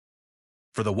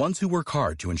For the ones who work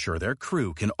hard to ensure their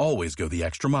crew can always go the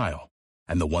extra mile,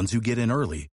 and the ones who get in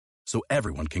early so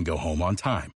everyone can go home on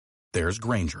time, there's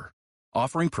Grainger,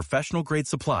 offering professional-grade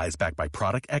supplies backed by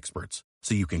product experts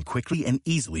so you can quickly and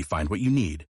easily find what you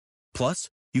need. Plus,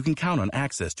 you can count on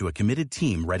access to a committed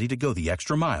team ready to go the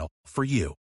extra mile for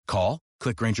you. Call,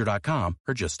 click Grainger.com,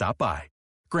 or just stop by.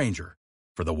 Grainger,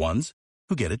 for the ones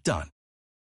who get it done.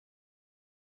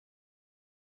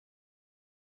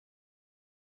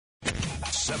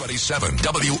 '77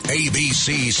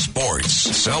 WABC Sports,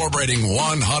 celebrating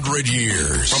 100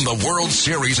 years from the World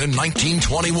Series in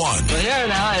 1921. So here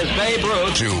now is Babe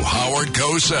Ruth. To Howard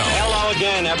Cosell. Hello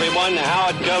again, everyone.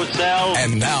 Howard Cosell.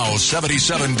 And now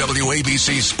 77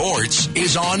 WABC Sports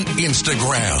is on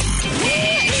Instagram.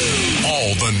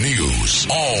 All the news,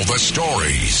 all the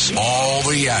stories, all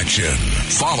the action.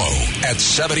 Follow at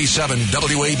 77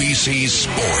 WABC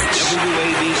Sports.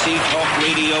 WABC Talk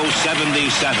Radio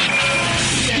 77.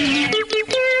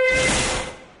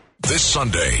 This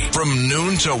Sunday, from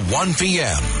noon to 1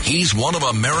 p.m., he's one of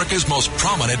America's most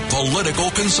prominent political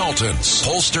consultants,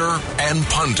 pollster, and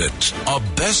pundit, a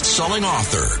best-selling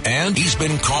author, and he's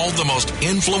been called the most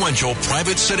influential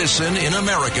private citizen in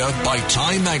America by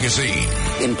Time magazine.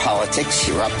 In politics,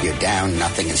 you're up, you're down,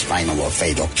 nothing is final or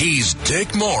fatal. He's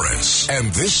Dick Morris,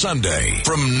 and this Sunday,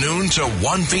 from noon to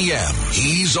 1 p.m.,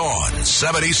 he's on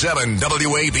 77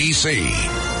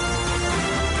 WABC.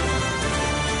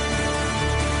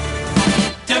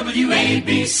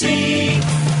 WABC.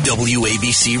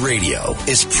 WABC Radio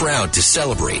is proud to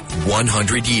celebrate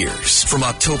 100 years. From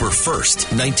October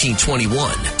 1st,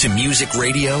 1921, to music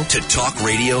radio to talk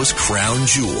radio's crown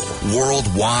jewel,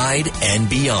 worldwide and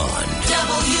beyond.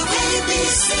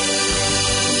 WABC.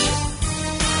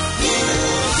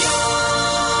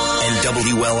 And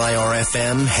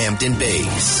WLIR-FM Hampton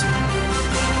Bays.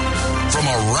 From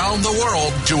around the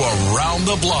world to around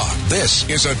the block, this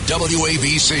is a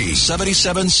WABC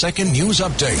 77-second news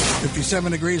update.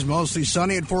 57 degrees, mostly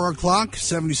sunny at 4 o'clock.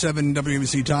 77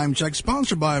 WABC time check,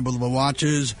 sponsored by Boulevard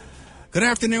Watches. Good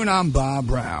afternoon, I'm Bob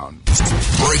Brown.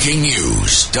 Breaking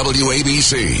news,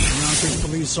 WABC. A Yonkers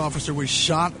police officer was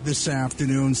shot this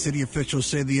afternoon. City officials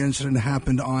say the incident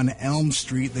happened on Elm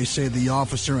Street. They say the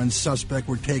officer and suspect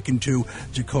were taken to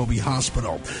Jacoby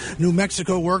Hospital. New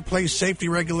Mexico workplace safety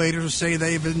regulators say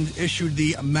they've issued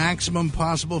the maximum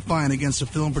possible fine against a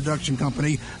film production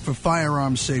company for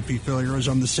firearm safety failures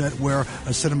on the set where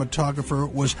a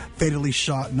cinematographer was fatally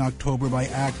shot in October by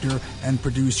actor and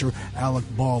producer Alec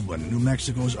Baldwin. New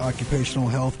Mexico's Occupational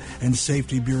Health and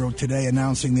Safety Bureau today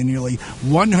announcing the nearly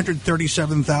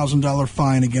 $137,000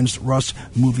 fine against Russ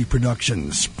Movie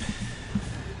Productions.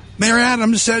 Mayor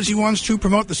Adams says he wants to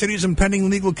promote the city's impending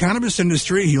legal cannabis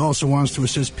industry. He also wants to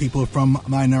assist people from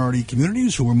minority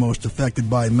communities who were most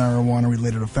affected by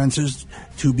marijuana-related offenses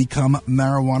to become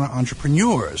marijuana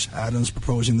entrepreneurs. Adams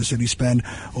proposing the city spend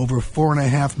over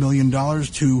 $4.5 million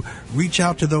to reach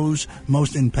out to those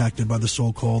most impacted by the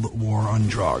so-called war on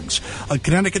drugs. A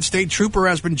Connecticut state trooper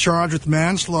has been charged with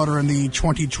manslaughter in the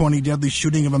 2020 deadly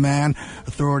shooting of a man.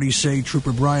 Authorities say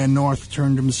Trooper Brian North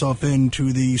turned himself in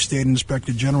to the state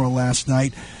inspector general last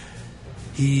night.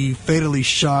 He fatally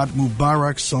shot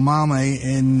Mubarak Salmame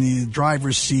in the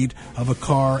driver's seat of a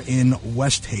car in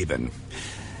West Haven.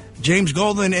 James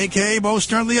Golden, a.k.a. Bo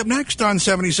Sternly, up next on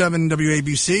 77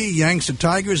 WABC. Yanks at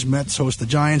Tigers, Mets host the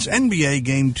Giants, NBA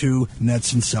Game 2,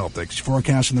 Nets and Celtics.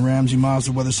 Forecast in the Ramsey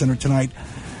Mazda Weather Center tonight,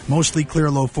 mostly clear,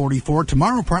 low 44.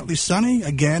 Tomorrow, partly sunny,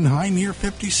 again, high near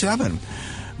 57.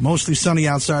 Mostly sunny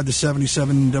outside the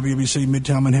 77 WBC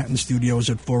Midtown Manhattan studios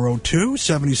at 4:02.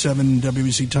 77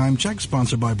 WBC time check,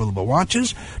 sponsored by Boulevard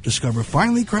Watches. Discover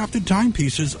finely crafted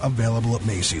timepieces available at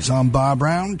Macy's. I'm Bob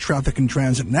Brown. Traffic and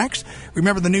transit next.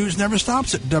 Remember, the news never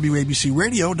stops at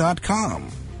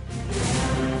WABCRadio.com.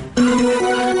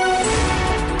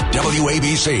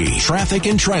 WABC Traffic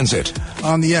and Transit.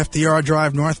 On the FDR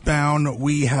Drive northbound,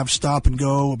 we have stop and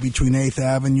go between 8th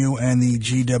Avenue and the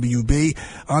GWB.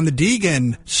 On the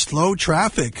Deegan, slow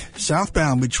traffic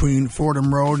southbound between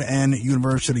Fordham Road and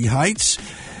University Heights.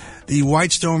 The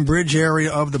Whitestone Bridge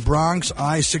area of the Bronx,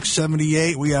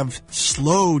 I-678, we have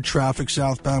slow traffic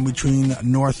southbound between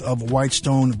north of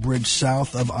Whitestone Bridge,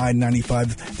 south of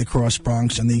I-95, the Cross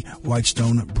Bronx, and the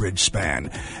Whitestone Bridge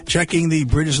span. Checking the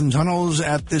bridges and tunnels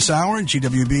at this hour,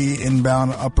 GWB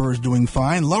inbound upper is doing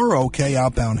fine. Lower okay,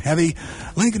 outbound heavy.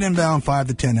 Lincoln inbound 5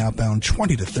 to 10, outbound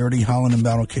 20 to 30. Holland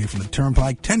inbound okay from the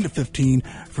Turnpike, 10 to 15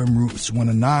 from routes 1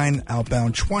 and 9,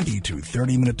 outbound 20 to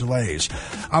 30-minute delays.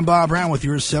 I'm Bob Brown with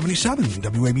your 77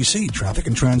 WABC Traffic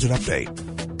and Transit Update.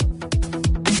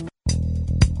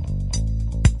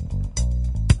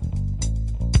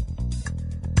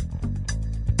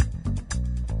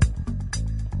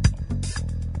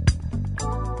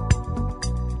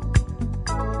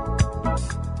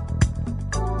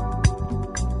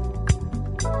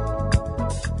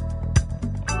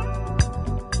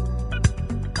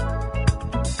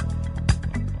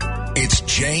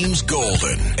 James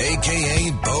Golden,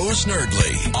 a.k.a. Bo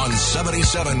Snerdley, on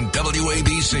 77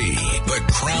 WABC, the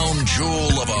crown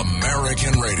jewel of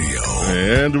American radio.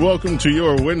 And welcome to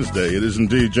your Wednesday. It is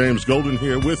indeed James Golden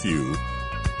here with you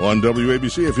on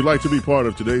WABC. If you'd like to be part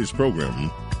of today's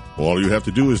program, all you have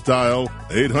to do is dial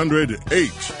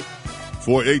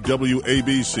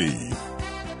 800-848-WABC.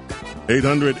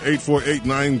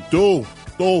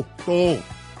 800-848-9222.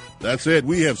 That's it.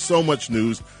 We have so much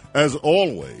news, as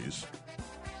always.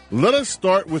 Let us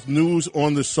start with news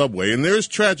on the subway. And there's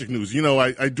tragic news. You know,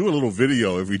 I do a little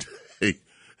video every day,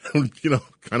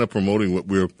 kind of promoting what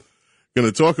we're going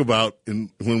to talk about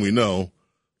when we know.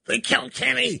 They killed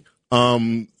Kenny.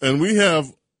 And we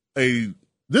have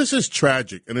this is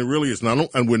tragic, and it really is not,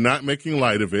 and we're not making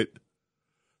light of it.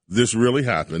 This really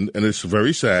happened, and it's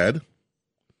very sad.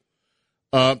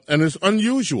 And it's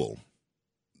unusual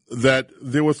that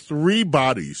there were 3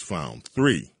 bodies found,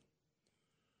 3,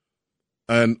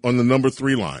 and on the number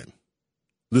 3 line,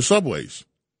 the subways.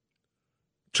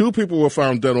 2 people were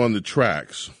found dead on the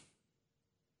tracks.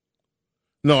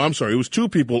 No, I'm sorry, it was 2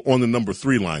 people on the number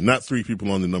 3 line, not 3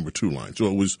 people on the number 2 line. So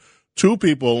it was 2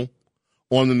 people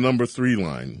on the number 3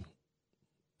 line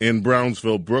in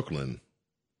Brownsville, Brooklyn.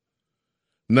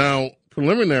 Now,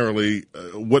 preliminarily,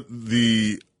 what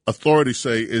the authorities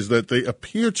say is that they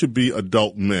appear to be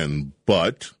adult men,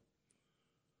 but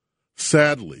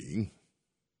sadly,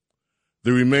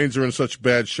 the remains are in such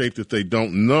bad shape that they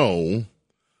don't know.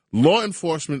 Law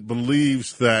enforcement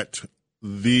believes that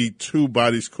the 2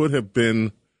 bodies could have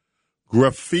been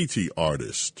graffiti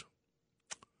artists.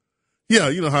 Yeah,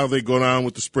 you know how they go down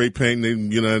with the spray paint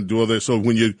and do all that. So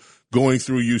when you're going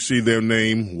through, you see their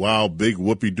name. Wow, big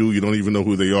whoopee-doo. You don't even know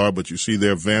who they are, but you see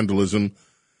their vandalism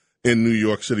in New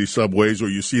York City subways, or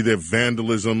you see their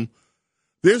vandalism.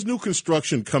 There's new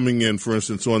construction coming in, for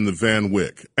instance, on the Van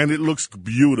Wyck, and it looks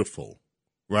beautiful,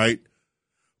 right?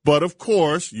 But, of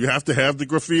course, you have to have the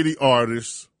graffiti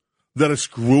artists that are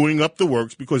screwing up the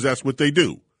works, because that's what they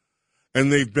do.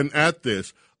 And they've been at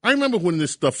this. I remember when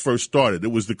this stuff first started.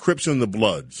 It was the Crips and the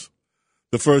Bloods,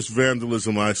 the first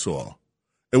vandalism I saw.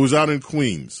 It was out in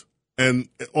Queens. And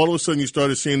all of a sudden you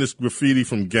started seeing this graffiti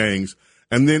from gangs,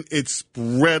 and then it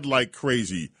spread like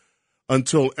crazy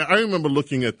until I remember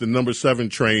looking at the number 7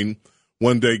 train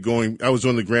one day I was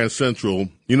on the Grand Central,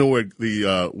 where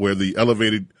the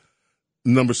elevated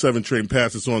number 7 train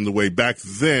passes on the way. Back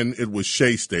then it was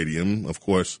Shea Stadium, of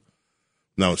course,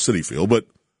 now it's Citi Field,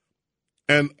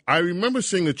 and I remember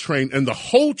seeing the train, and the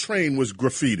whole train was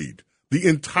graffitied, the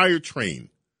entire train.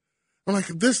 I'm like,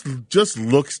 this just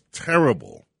looks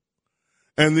terrible.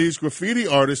 And these graffiti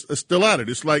artists are still at it.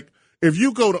 It's like, if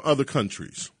you go to other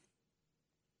countries,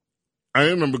 I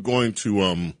remember going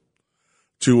to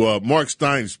Mark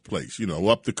Stein's place,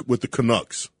 with the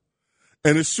Canucks.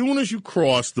 And as soon as you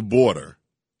cross the border,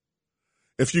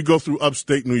 if you go through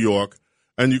upstate New York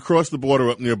and you cross the border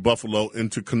up near Buffalo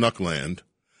into Canuckland,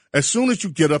 as soon as you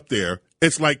get up there,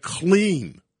 it's like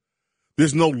clean.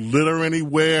 There's no litter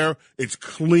anywhere. It's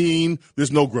clean.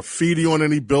 There's no graffiti on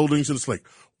any buildings. And it's like,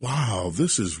 wow,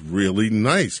 this is really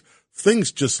nice.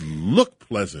 Things just look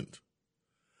pleasant.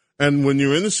 And when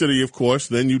you're in the city, of course,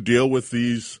 then you deal with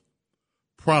these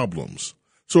problems.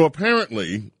 So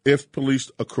apparently, if police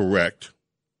are correct,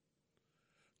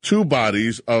 2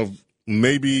 bodies of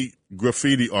maybe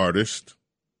graffiti artists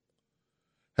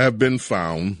have been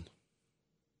found.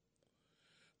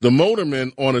 The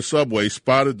motorman on a subway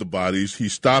spotted the bodies. He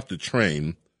stopped the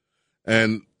train,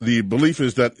 and the belief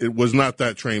is that it was not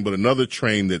that train, but another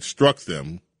train that struck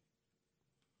them.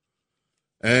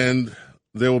 And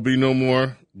there will be no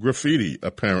more graffiti,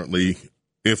 apparently,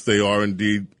 if they are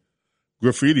indeed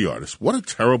graffiti artists. What a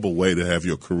terrible way to have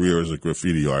your career as a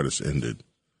graffiti artist ended.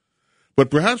 But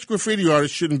perhaps graffiti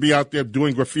artists shouldn't be out there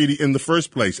doing graffiti in the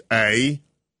first place, eh?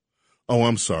 Oh,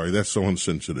 I'm sorry, that's so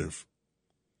insensitive.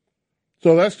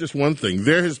 So that's just one thing.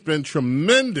 There has been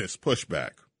tremendous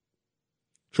pushback,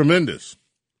 tremendous,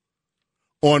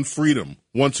 on freedom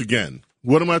once again.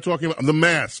 What am I talking about? The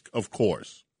mask, of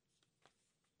course.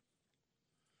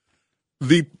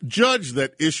 The judge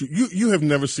that issued, you have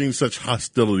never seen such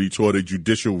hostility toward a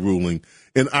judicial ruling,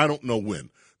 and I don't know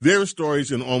when. There are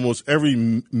stories in almost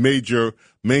every major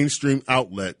mainstream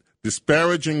outlet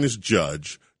disparaging this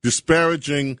judge,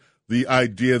 disparaging the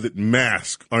idea that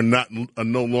masks are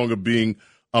no longer being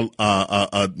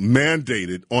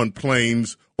mandated on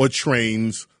planes or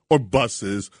trains or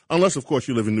buses, unless, of course,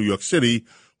 you live in New York City,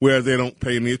 where they don't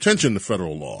pay any attention to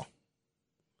federal law.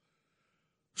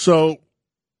 So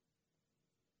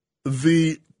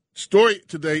the story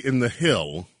today in The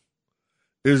Hill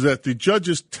is that the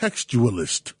judge's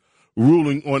textualist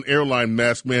ruling on airline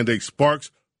mask mandate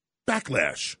sparks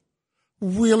Backlash.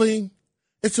 Really?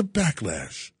 It's a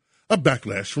backlash. A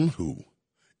backlash from who?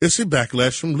 It's a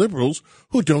backlash from liberals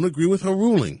who don't agree with her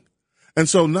ruling. And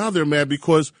so now they're mad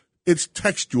because it's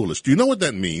textualist. Do you know what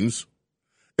that means?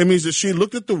 It means that she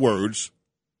looked at the words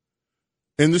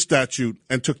in the statute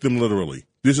and took them literally.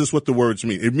 This is what the words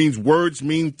mean. It means words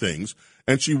mean things,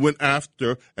 and she went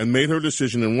after and made her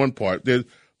decision in one part.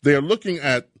 They're looking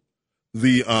at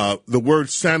the word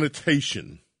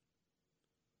sanitation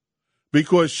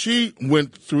because she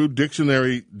went through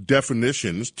dictionary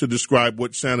definitions to describe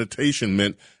what sanitation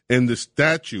meant in the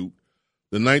statute,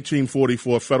 the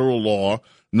 1944 federal law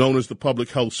known as the Public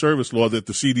Health Service Law that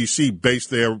the CDC based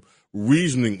their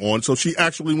reasoning on. So she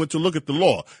actually went to look at the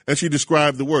law, and she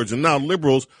described the words. And now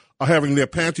liberals are having their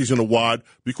panties in a wad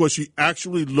because she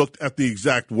actually looked at the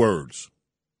exact words.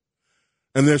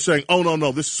 And they're saying, oh,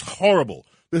 no, this is horrible.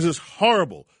 This is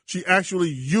horrible. She actually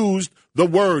used the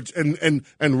words and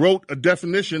wrote a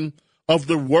definition of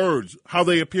the words, how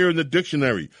they appear in the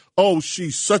dictionary. Oh,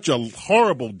 she's such a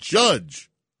horrible judge.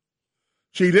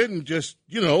 She didn't just,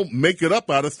 make it up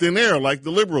out of thin air like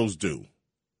the liberals do.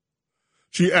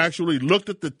 She actually looked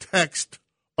at the text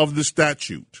of the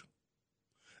statute,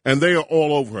 and they are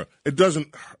all over her. It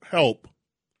doesn't help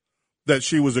that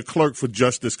she was a clerk for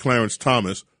Justice Clarence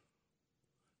Thomas.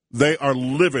 They are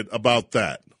livid about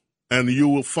that, and you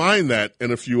will find that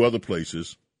in a few other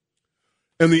places.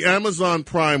 In the Amazon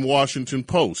Prime Washington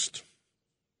Post,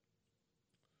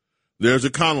 there's a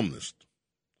columnist,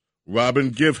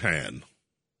 Robin Givhan.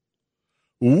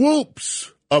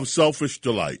 Whoops of selfish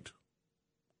delight.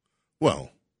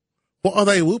 Well, what are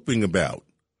they whooping about?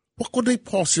 What could they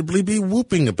possibly be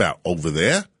whooping about over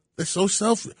there? They're so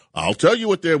selfish. I'll tell you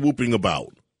what they're whooping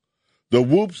about. The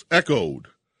whoops echoed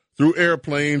through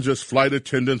airplanes as flight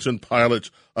attendants and pilots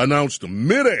announced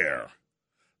midair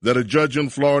that a judge in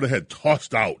Florida had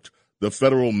tossed out the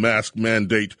federal mask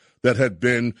mandate that had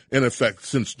been in effect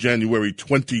since January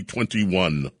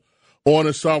 2021. On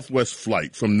a Southwest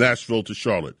flight from Nashville to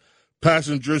Charlotte,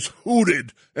 passengers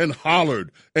hooted and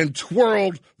hollered and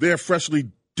twirled their freshly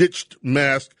ditched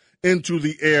mask into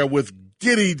the air with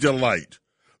giddy delight.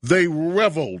 They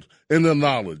reveled in the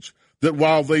knowledge that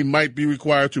while they might be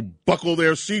required to buckle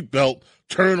their seatbelt,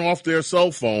 turn off their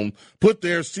cell phone, put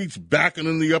their seats back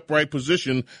in the upright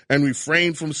position, and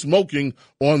refrain from smoking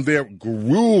on their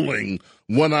grueling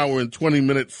 1 hour and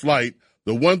 20-minute flight,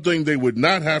 the one thing they would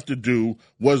not have to do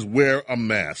was wear a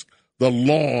mask. The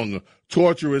long,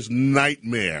 torturous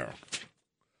nightmare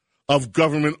of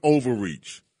government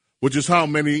overreach, which is how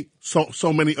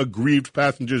so many aggrieved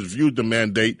passengers viewed the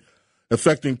mandate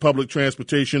affecting public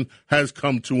transportation, has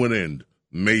come to an end.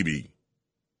 Maybe.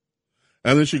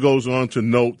 And then she goes on to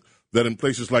note that in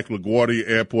places like LaGuardia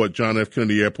Airport, John F.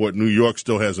 Kennedy Airport, New York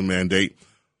still has a mandate.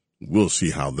 We'll see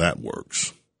how that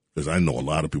works. Because I know a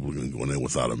lot of people are going to go in there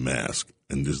without a mask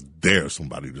and just dare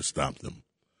somebody to stop them.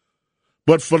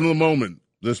 But for the moment,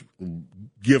 this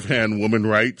Givhan woman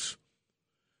writes,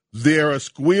 there are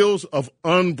squeals of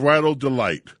unbridled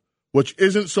delight, which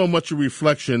isn't so much a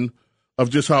reflection of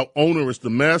just how onerous the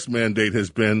mask mandate has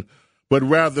been, but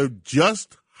rather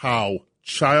just how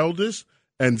childish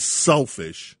and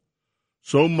selfish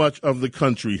so much of the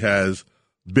country has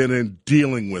been in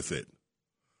dealing with it.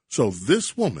 So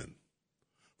this woman,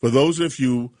 for those of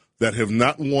you that have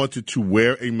not wanted to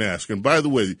wear a mask, and by the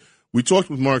way, we talked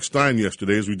with Mark Stein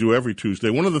yesterday, as we do every Tuesday.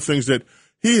 One of the things that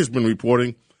he has been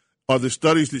reporting are the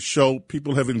studies that show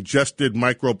people have ingested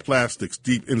microplastics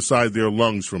deep inside their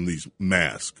lungs from these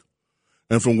masks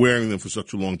and from wearing them for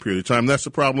such a long period of time. That's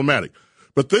problematic.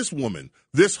 But this woman,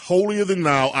 this holier than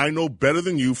thou, I know better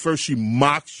than you, first she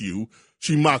mocks you.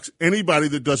 She mocks anybody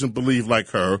that doesn't believe like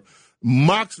her,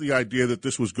 mocks the idea that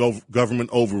this was government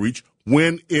overreach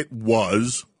when it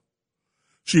was.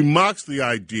 She mocks the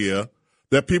idea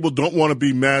that people don't want to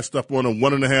be masked up on a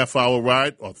 1.5 hour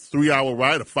ride or 3 hour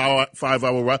ride, a 5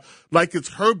 hour ride, like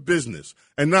it's her business.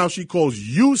 And now she calls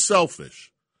you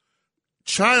selfish,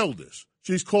 childish.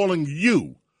 She's calling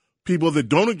you, people that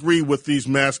don't agree with these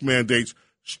mask mandates,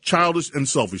 childish and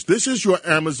selfish. This is your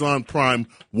Amazon Prime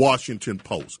Washington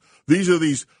Post. These are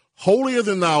these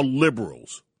holier-than-thou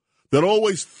liberals that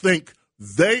always think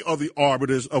they are the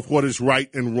arbiters of what is right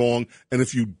and wrong, and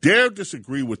if you dare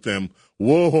disagree with them,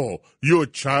 whoa, you're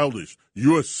childish,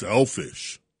 you're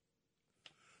selfish.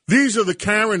 These are the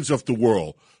Karens of the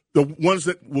world, the ones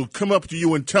that will come up to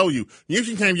you and tell you, you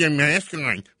should have your mask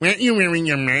on. Why aren't you wearing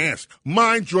your mask?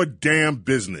 Mind your damn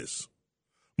business.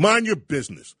 Mind your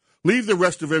business. Leave the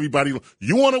rest of everybody alone.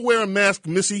 You want to wear a mask,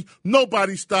 Missy?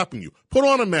 Nobody's stopping you. Put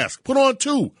on a mask. Put on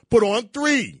 2. Put on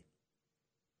 3.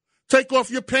 Take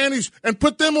off your panties and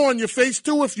put them on your face,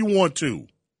 too, if you want to.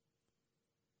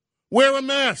 Wear a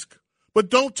mask. But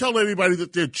don't tell anybody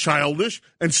that they're childish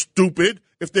and stupid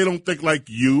if they don't think like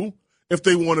you, if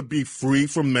they want to be free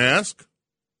from masks.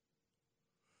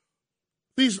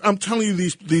 I'm telling you,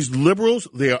 these liberals,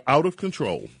 they are out of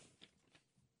control.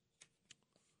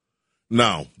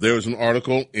 Now, there is an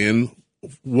article in,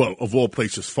 well, of all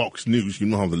places, Fox News. You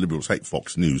know how the liberals hate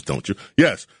Fox News, don't you?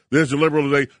 Yes, there's a liberal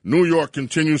today. New York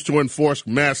continues to enforce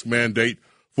mask mandate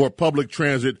for public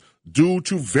transit due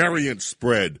to variant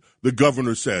spread, the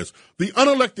governor says. The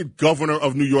unelected governor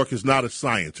of New York is not a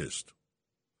scientist.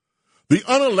 The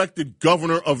unelected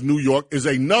governor of New York is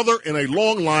another in a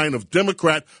long line of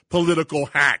Democrat political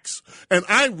hacks. And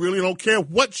I really don't care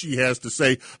what she has to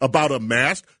say about a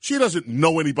mask. She doesn't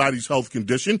know anybody's health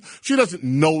condition. She doesn't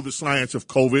know the science of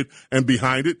COVID and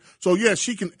behind it. So, yes,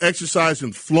 she can exercise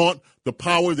and flaunt the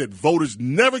power that voters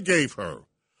never gave her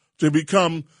to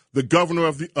become the governor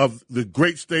of the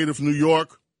great state of New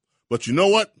York. But you know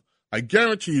what? I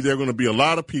guarantee you there are going to be a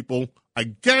lot of people, I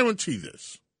guarantee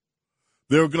this.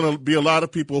 There are going to be a lot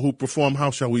of people who perform,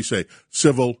 how shall we say,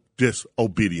 civil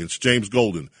disobedience. James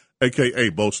Golden, a.k.a.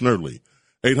 Bo Snerdley,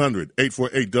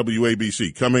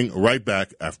 800-848-WABC, coming right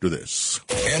back after this.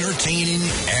 Entertaining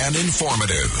and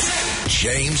informative.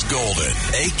 James Golden,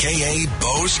 a.k.a.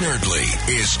 Bo Snerdley,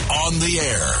 is on the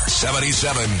air.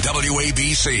 77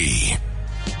 WABC.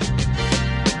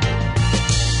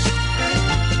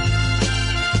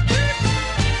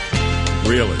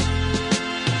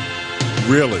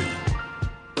 Really?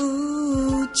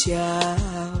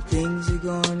 Child, things are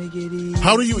gonna get easy.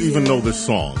 How do you even know this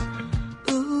song?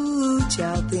 Ooh,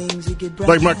 child, things are get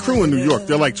like my crew in New York,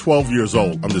 they're like 12 years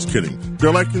old. I'm just kidding.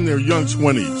 They're like in their young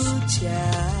 20s.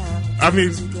 I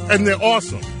mean, and they're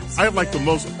awesome. I have like the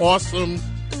most awesome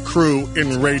crew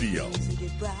in radio.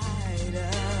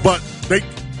 But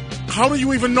how do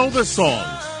you even know this song?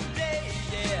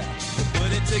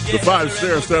 The 5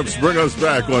 stair steps bring us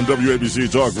back on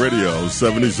WABC Talk Radio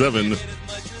 77.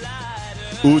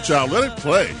 Ooh, child, let it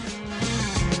play.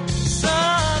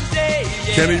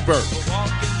 Kenny Burke,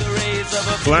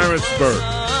 Clarence Burke,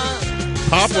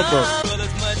 Papa Burke.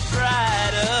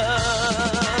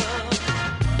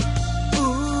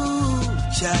 Ooh,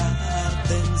 child,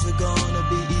 things are gonna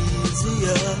be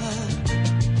easier.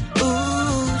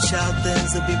 Ooh, child,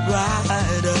 things will be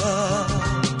brighter.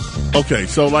 Okay,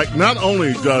 so like not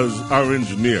only does our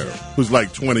engineer, who's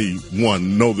like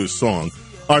 21, know this song,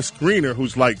 our screener,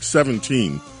 who's like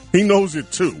 17, he knows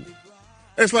it too.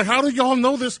 It's like, how do y'all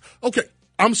know this? Okay,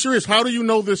 I'm serious. How do you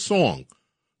know this song?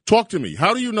 Talk to me.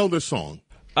 How do you know this song?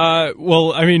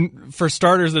 Well, I mean, for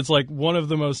starters, it's like one of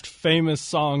the most famous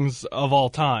songs of all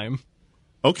time.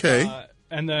 Okay.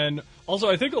 And then also,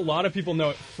 I think a lot of people know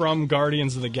it from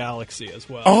Guardians of the Galaxy as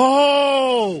well.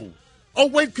 Oh,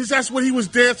 wait, because that's what he was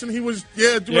dancing. He was,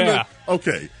 doing Yeah.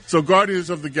 Okay, so Guardians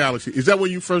of the Galaxy. Is that where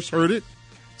you first heard it?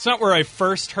 It's not where I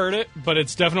first heard it, but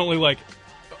it's definitely like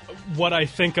what I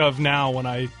think of now when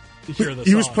I hear the song.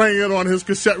 He was playing it on his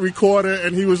cassette recorder,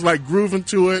 and he was like grooving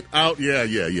to it out.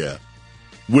 Yeah.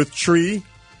 With the tree.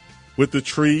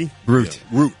 Root.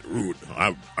 Yeah. Root.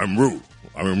 I'm Root.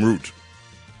 I'm Root.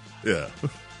 Yeah.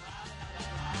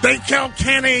 They killed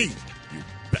Kenny.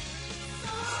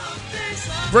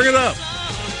 Bring it up.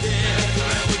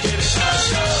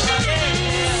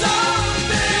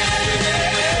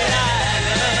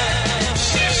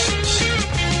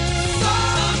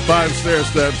 Five stair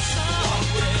steps.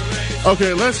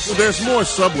 Okay, there's more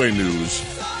subway news.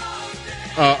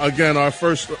 Again, our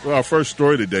first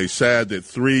story today. Sad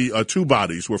that two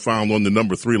bodies were found on the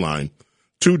number 3 line.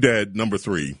 2 dead, number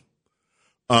 3.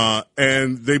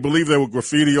 And they believe they were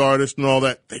graffiti artists and all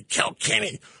that. They killed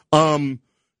Kenny. And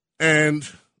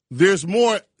there's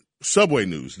more subway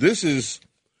news. This is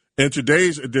in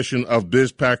today's edition of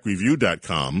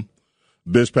BizPackReview.com.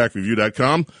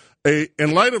 BizPackReview.com.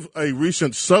 In light of a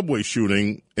recent subway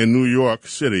shooting in New York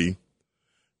City,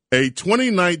 a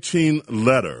 2019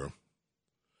 letter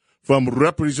from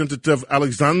Representative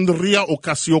Alexandria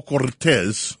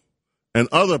Ocasio-Cortez and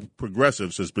other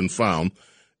progressives has been found.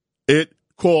 It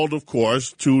called, of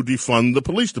course, to defund the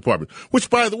police department, which,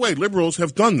 by the way, liberals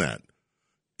have done that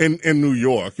in New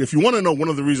York. If you want to know one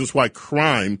of the reasons why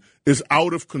crime is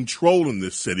out of control in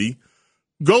this city,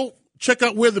 go check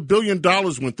out where the $1 billion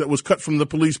went that was cut from the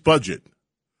police budget.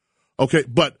 Okay,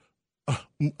 but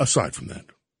aside from that,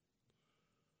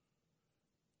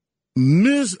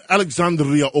 Ms.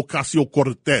 Alexandria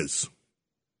Ocasio-Cortez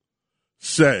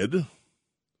said,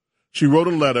 she wrote a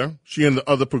letter, she and the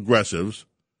other progressives,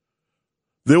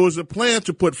 there was a plan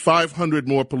to put 500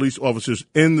 more police officers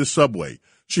in the subway.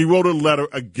 She wrote a letter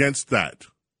against that.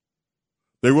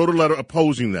 They wrote a letter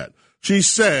opposing that. She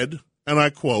said, and I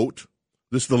quote,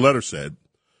 this the letter said,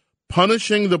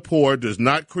 punishing the poor does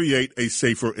not create a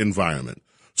safer environment.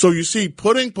 So you see,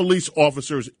 putting police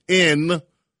officers in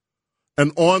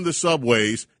and on the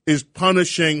subways is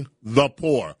punishing the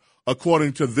poor,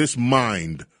 according to this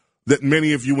mind that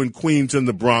many of you in Queens and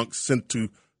the Bronx sent to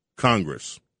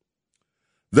Congress.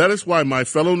 That is why my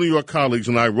fellow New York colleagues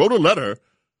and I wrote a letter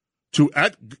to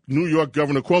New York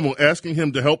Governor Cuomo asking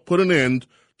him to help put an end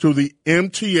to the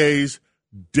MTA's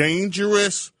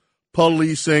dangerous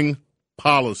policing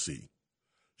policy.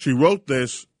 She wrote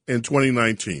this in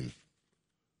 2019.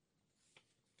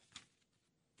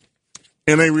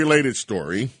 In a related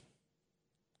story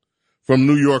from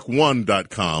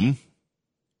NewYork1.com,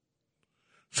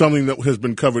 something that has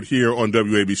been covered here on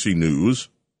WABC News,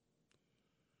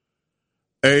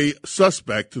 a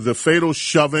suspect, the fatal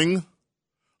shoving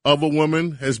of a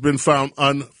woman, has been found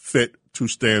unfit to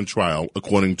stand trial,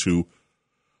 according to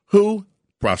who?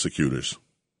 Prosecutors.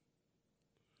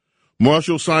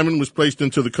 Marshall Simon was placed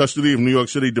into the custody of New York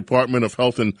City Department of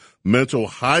Health and Mental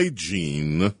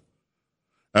Hygiene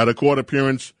at a court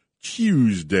appearance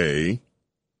Tuesday.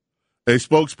 A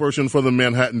spokesperson for the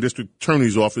Manhattan District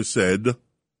Attorney's Office said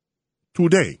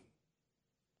today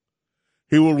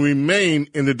he will remain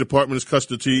in the department's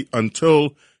custody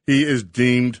until he is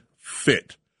deemed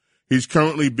fit. He's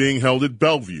currently being held at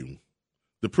Bellevue,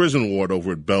 the prison ward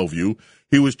over at Bellevue.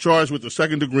 He was charged with the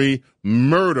second-degree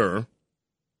murder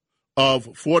of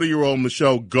 40-year-old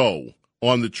Michelle Go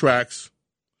on the tracks,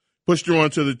 pushed her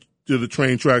onto the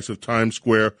train tracks of Times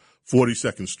Square,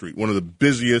 42nd Street, one of the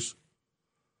busiest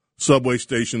subway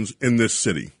stations in this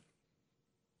city.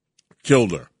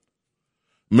 Killed her.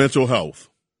 Mental health.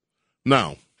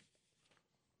 Now,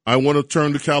 I want to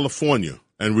turn to California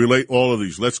and relate all of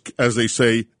these. Let's, as they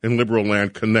say in liberal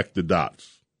land, connect the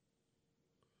dots.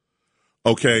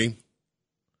 Okay.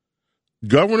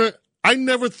 Governor, I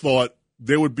never thought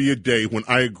there would be a day when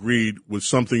I agreed with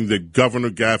something that Governor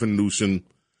Gavin Newsom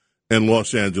in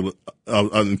Los Angeles,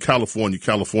 in California,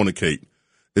 Californicate,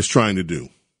 is trying to do.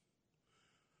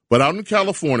 But out in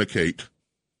Californicate,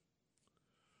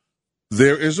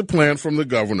 there is a plan from the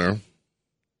governor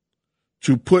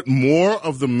to put more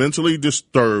of the mentally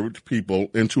disturbed people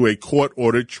into a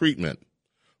court-ordered treatment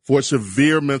for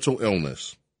severe mental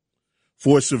illness,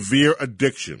 for severe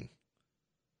addiction.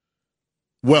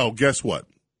 Well, guess what?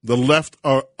 The left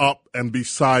are up and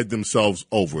beside themselves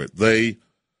over it. They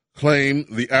claim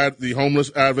the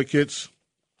homeless advocates,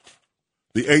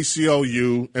 the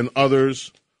ACLU, and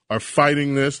others are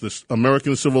fighting this. The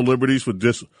American Civil Liberties for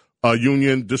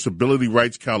Union, Disability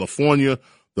Rights California,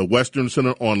 the Western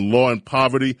Center on Law and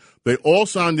Poverty, they all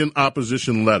signed an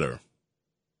opposition letter.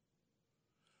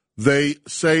 They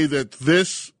say that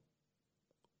this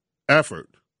effort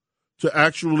to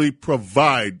actually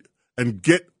provide and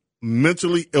get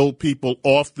mentally ill people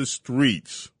off the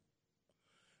streets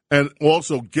and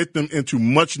also get them into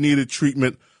much-needed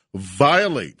treatment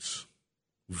violates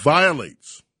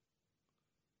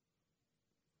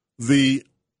the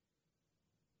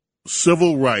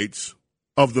civil rights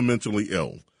of the mentally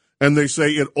ill. And they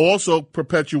say it also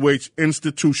perpetuates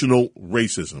institutional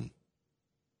racism.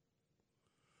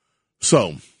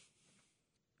 So,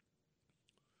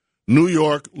 New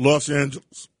York, Los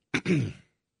Angeles,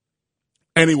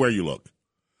 anywhere you look.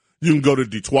 You can go to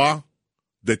Detroit,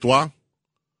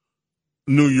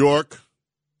 New York,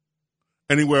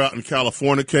 anywhere out in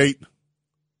California,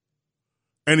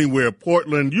 anywhere,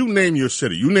 Portland, you name your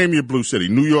city, you name your blue city,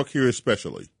 New York here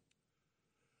especially.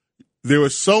 There are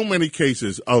so many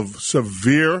cases of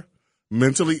severe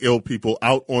mentally ill people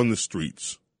out on the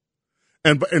streets.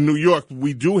 And in New York,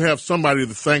 we do have somebody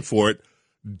to thank for it.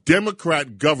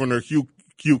 Democrat Governor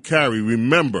Hugh Carey,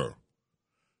 remember,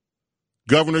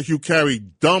 Governor Hugh Carey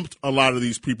dumped a lot of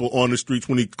these people on the streets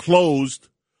when he closed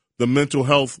the mental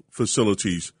health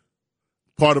facilities,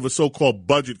 part of a so-called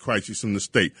budget crisis in the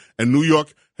state. And New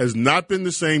York has not been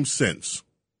the same since.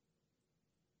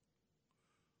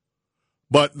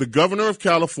 But the governor of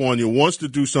California wants to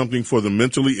do something for the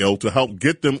mentally ill to help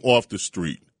get them off the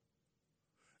street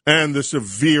and the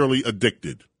severely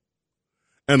addicted.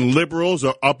 And liberals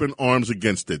are up in arms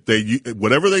against it.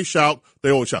 Whatever they shout, they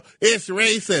always shout, it's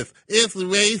racist, it's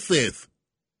racist.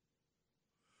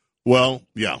 Well,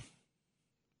 yeah.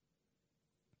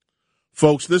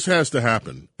 Folks, this has to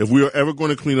happen. If we are ever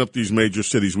going to clean up these major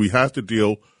cities, we have to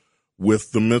deal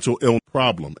with the mental illness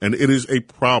problem. And it is a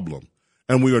problem.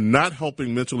 And we are not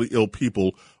helping mentally ill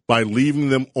people by leaving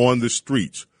them on the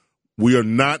streets. We are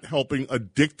not helping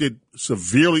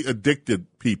severely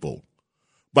addicted people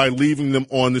by leaving them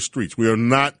on the streets. We are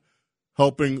not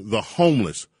helping the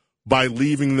homeless by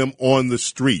leaving them on the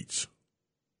streets.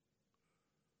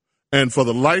 And for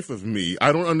the life of me,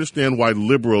 I don't understand why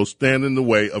liberals stand in the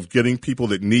way of getting people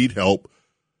that need help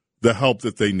the help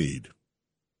that they need.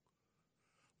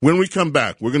 When we come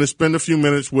back, we're going to spend a few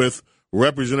minutes with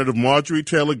Representative Marjorie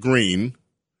Taylor Greene,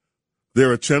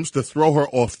 their attempts to throw her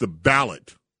off the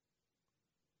ballot.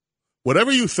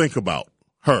 Whatever you think about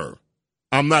her,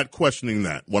 I'm not questioning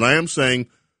that. What I am saying,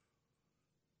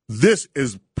 this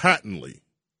is patently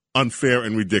unfair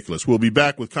and ridiculous. We'll be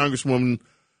back with Congresswoman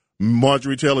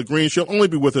Marjorie Taylor Greene. She'll only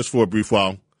be with us for a brief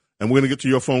while, and we're going to get to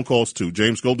your phone calls, too.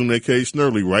 James Golden, a.k.a.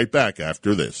 Snurley, right back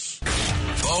after this.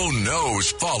 Bo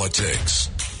knows politics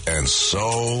and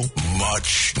so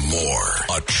much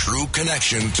more. A true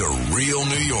connection to real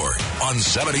New York on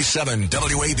 77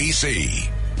 WABC.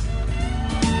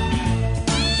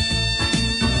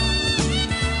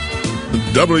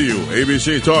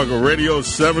 WABC Talk Radio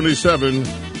 77,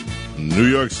 New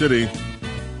York City.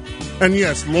 And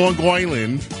yes, Long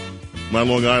Island. My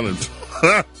Long Island.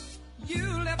 You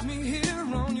left me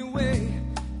here on your way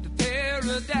to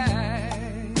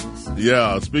paradise.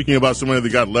 Yeah, speaking about somebody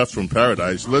that got left from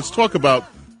paradise, let's talk about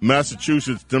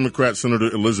Massachusetts Democrat Senator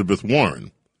Elizabeth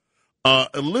Warren.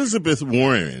 Elizabeth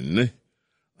Warren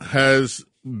has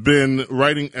been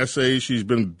writing essays. She's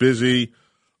been busy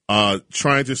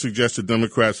trying to suggest to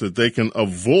Democrats that they can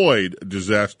avoid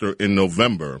disaster in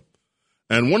November.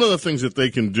 And one of the things that they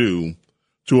can do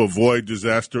to avoid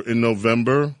disaster in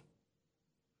November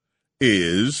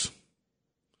is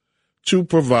to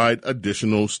provide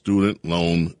additional student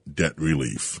loan debt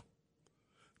relief.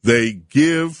 They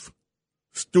give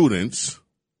students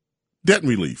debt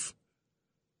relief.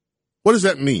 What does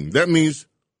that mean? That means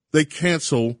they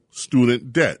cancel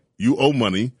student debt. You owe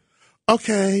money.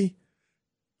 Okay,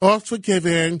 all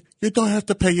forgiven. You don't have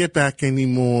to pay it back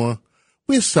anymore.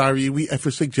 We're sorry we ever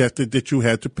suggested that you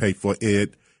had to pay for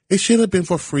it. It should have been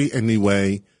for free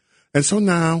anyway. And so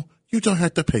now you don't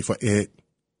have to pay for it.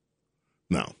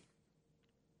 No.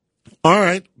 All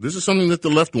right, this is something that the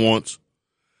left wants.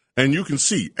 And you can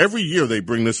see every year they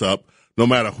bring this up. No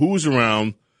matter who's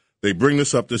around, they bring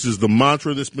this up. This is the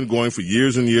mantra that's been going for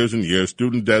years and years and years.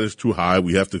 Student debt is too high.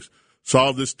 We have to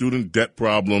solve this student debt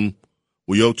problem.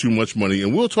 We owe too much money.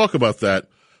 And we'll talk about that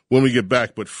when we get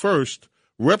back. But first,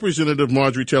 Representative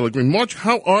Marjorie Taylor Greene. Marge,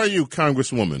 how are you,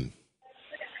 Congresswoman?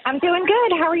 I'm doing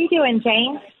good. How are you doing,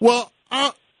 James? Well,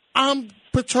 I'm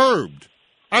perturbed.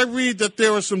 I read that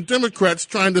there are some Democrats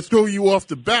trying to throw you off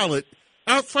the ballot.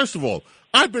 First of all,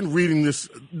 I've been reading this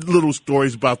little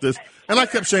stories about this, and I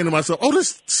kept saying to myself, oh,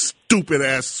 this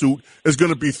stupid-ass suit is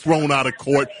going to be thrown out of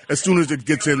court as soon as it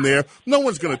gets in there. No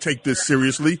one's going to take this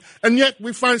seriously. And yet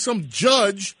we find some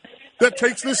judge that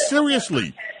takes this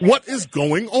seriously. What is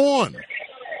going on?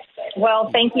 Well,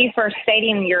 thank you for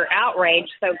stating your outrage.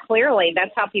 So clearly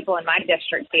that's how people in my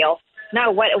district feel.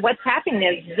 No, what's happening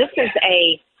is this is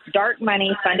a dark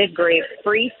money funded group,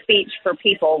 Free Speech for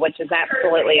People, which is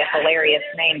absolutely a hilarious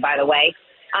name, by the way.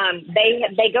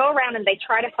 They go around and they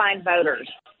try to find voters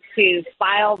to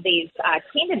file these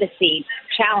candidacy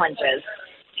challenges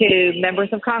to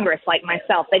members of Congress like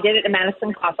myself. They did it to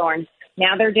Madison Cawthorn.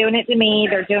 Now they're doing it to me.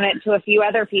 They're doing it to a few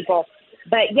other people.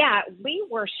 But, yeah, we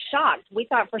were shocked. We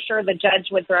thought for sure the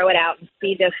judge would throw it out and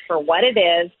see this for what it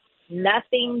is,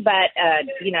 nothing but,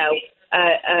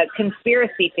 a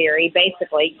conspiracy theory,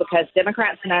 basically, because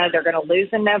Democrats know they're going to lose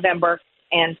in November,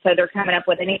 and so they're coming up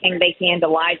with anything they can to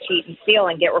lie, cheat, and steal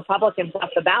and get Republicans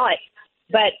off the ballot.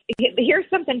 But here's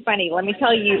something funny. Let me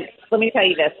tell you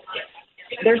this.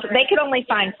 They could only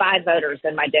find 5 voters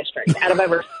in my district out of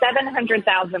over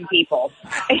 700,000 people.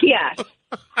 Yeah,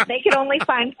 they could only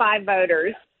find 5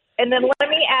 voters. And then let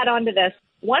me add on to this.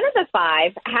 One of the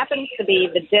 5 happens to be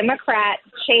the Democrat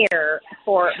chair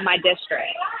for my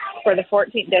district, for the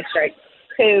 14th district,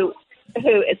 who.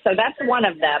 So that's one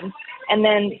of them. And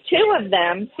then 2 of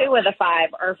the 5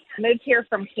 are moved here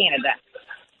from Canada.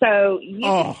 So you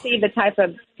can see the type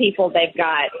of people they've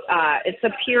got. It's a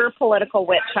pure political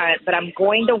witch hunt, but I'm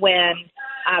going to win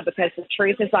because the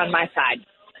truth is on my side.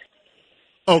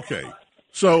 Okay.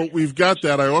 So we've got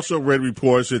that. I also read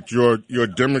reports that your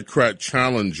Democrat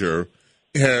challenger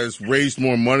has raised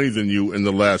more money than you in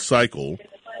the last cycle,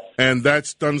 and that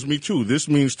stuns me, too. This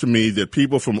means to me that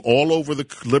people from all over the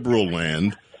liberal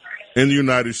land in the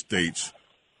United States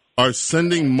are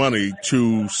sending money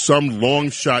to some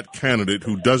long-shot candidate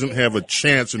who doesn't have a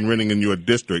chance in winning in your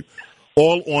district,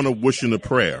 all on a wish and a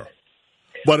prayer.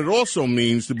 But it also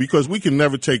means that because we can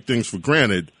never take things for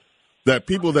granted, that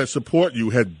people that support you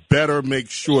had better make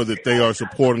sure that they are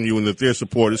supporting you and that their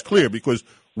support is clear, because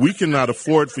we cannot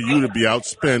afford for you to be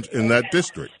outspent in that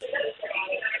district.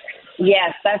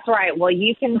 Yes, that's right. Well,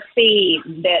 you can see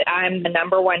that I'm the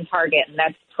number one target, and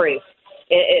that's proof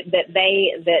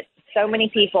that so many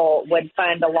people would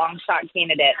fund a long shot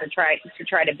candidate to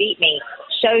try to beat me.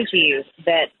 Shows you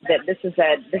that this is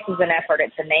an effort.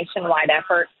 It's a nationwide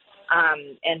effort,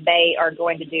 and they are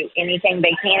going to do anything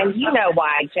they can. You know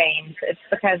why, James? It's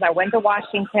because I went to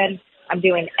Washington. I'm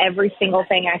doing every single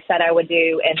thing I said I would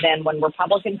do, and then when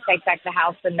Republicans take back the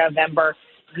House in November,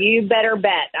 you better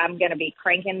bet I'm going to be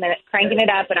cranking it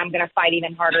up, and I'm going to fight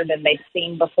even harder than they've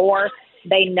seen before.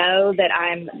 They know that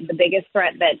I'm the biggest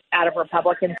threat that out of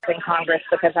Republicans in Congress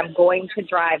because I'm going to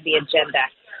drive the agenda.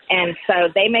 And so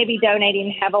they may be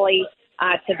donating heavily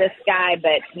to this guy,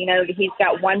 but, you know, he's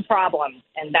got one problem,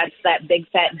 and that's that big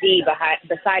fat D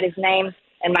beside his name,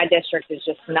 and my district is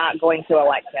just not going to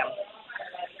elect him.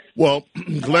 Well,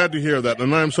 glad to hear that,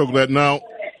 and I'm so glad. Now,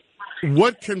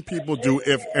 what can people do,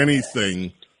 if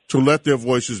anything, to let their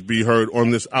voices be heard on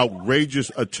this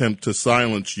outrageous attempt to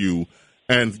silence you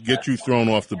and get you thrown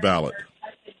off the ballot?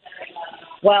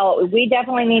 Well, we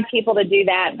definitely need people to do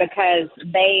that because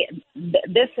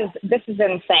this is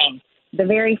insane. The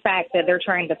very fact that they're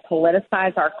trying to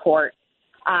politicize our court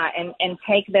and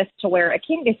take this to where a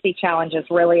candidacy challenge is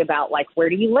really about, like, where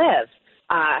do you live?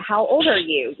 How old are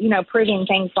you? You know, proving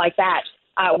things like that,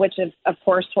 which is, of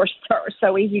course, are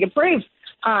so easy to prove.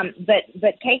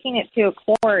 But taking it to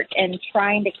a court and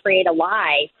trying to create a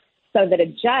lie so that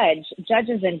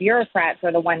judges and bureaucrats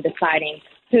are the one deciding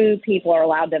who people are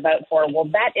allowed to vote for. Well,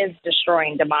 that is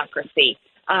destroying democracy,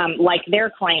 like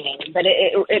they're claiming. But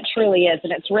it truly is,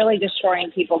 and it's really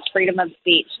destroying people's freedom of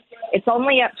speech. It's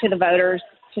only up to the voters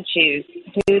to choose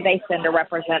who they send to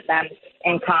represent them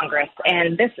in Congress.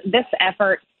 And this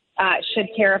effort should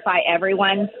terrify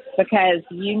everyone because,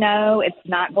 you know, it's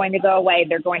not going to go away.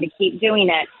 They're going to keep doing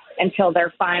it until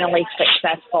they're finally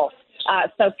successful.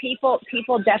 So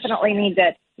people definitely need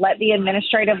to let the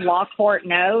administrative law court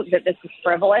know that this is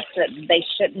frivolous, that they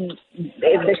shouldn't,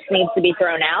 this needs to be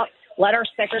thrown out. Let our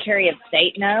Secretary of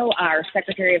State know. Our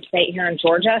Secretary of State here in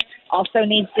Georgia also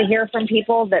needs to hear from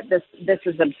people that this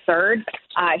is absurd.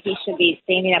 He should be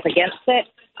standing up against it.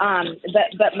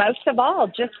 But most of all,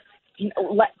 just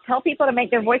tell people to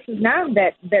make their voices known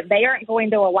that they aren't going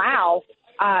to allow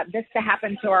this to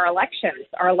happen to our elections.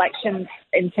 Our elections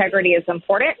integrity is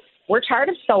important. We're tired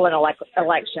of stolen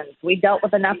elections. We dealt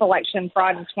with enough election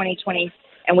fraud in 2020,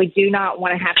 and we do not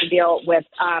want to have to deal with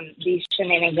these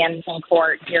shenanigans in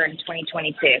court here in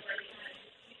 2022.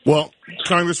 Well,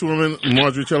 Congresswoman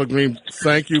Marjorie Taylor Greene,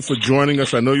 thank you for joining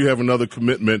us. I know you have another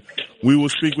commitment. We will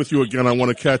speak with you again. I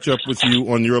want to catch up with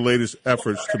you on your latest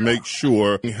efforts to make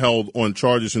sure held on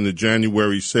charges in the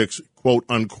January 6th,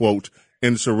 quote-unquote,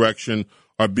 insurrection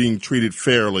are being treated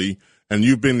fairly. And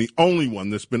you've been the only one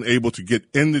that's been able to get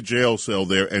in the jail cell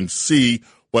there and see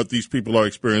what these people are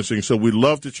experiencing. So we'd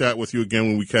love to chat with you again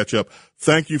when we catch up.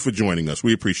 Thank you for joining us.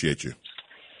 We appreciate you.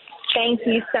 Thank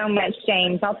you so much,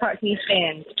 James. I'll talk to you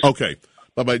soon. Okay.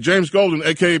 Bye-bye. James Golden,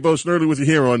 a.k.a. Bo Snerdley, with you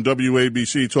here on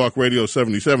WABC Talk Radio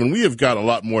 77. We have got a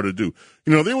lot more to do.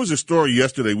 You know, there was a story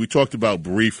yesterday we talked about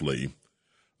briefly.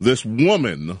 This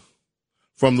woman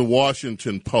from the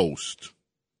Washington Post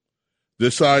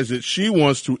decides that she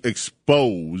wants to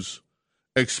expose,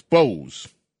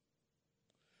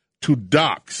 to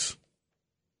dox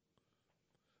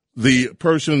the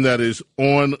person that is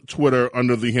on Twitter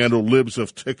under the handle Libs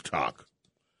of TikTok.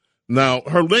 Now,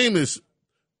 her name is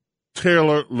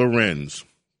Taylor Lorenz.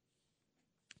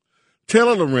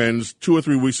 Taylor Lorenz, 2 or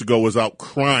 3 weeks ago, was out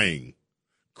crying,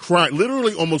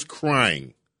 literally almost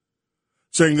crying,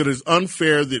 saying that it's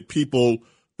unfair that people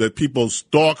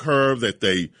stalk her, that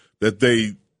they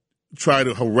try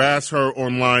to harass her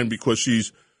online because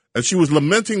she was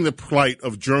lamenting the plight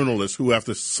of journalists who have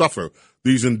to suffer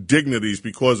these indignities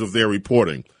because of their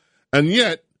reporting. And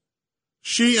yet,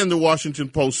 she and the Washington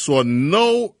Post saw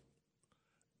no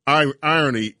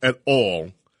irony at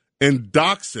all in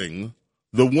doxing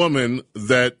the woman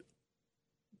that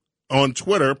on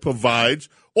Twitter provides.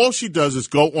 All she does is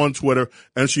go on Twitter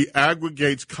and she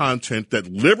aggregates content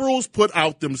that liberals put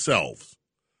out themselves.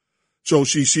 So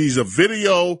she sees a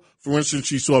video. For instance,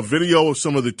 she saw a video of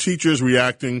some of the teachers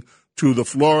reacting to the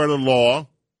Florida law,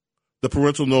 the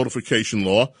parental notification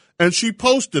law, and she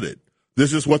posted it.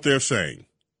 This is what they're saying.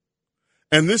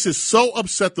 And this has so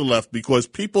upset the left because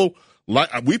people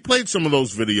we played some of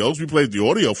those videos. We played the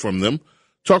audio from them.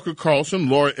 Tucker Carlson,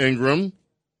 Laura Ingraham,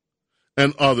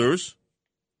 and others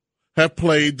have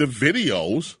played the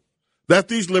videos that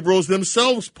these liberals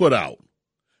themselves put out.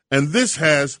 And this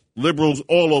has liberals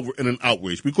all over in an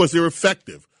outrage because they're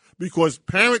effective. Because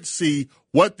parents see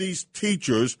what these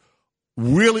teachers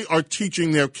really are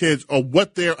teaching their kids or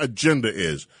what their agenda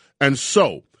is. And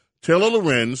so Taylor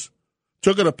Lorenz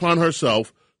took it upon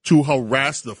herself to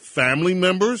harass the family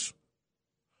members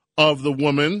of the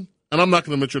woman, and I'm not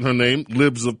going to mention her name,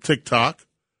 Libs of TikTok,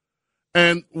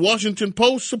 and Washington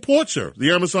Post supports her,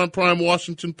 the Amazon Prime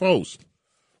Washington Post.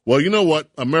 Well, you know what?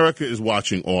 America is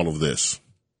watching all of this,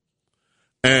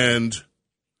 and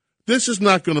this is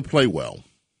not going to play well.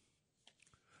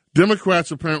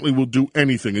 Democrats apparently will do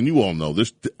anything, and you all know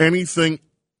this, anything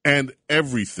and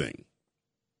everything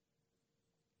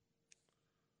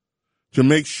to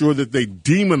make sure that they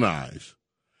demonize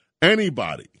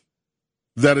anybody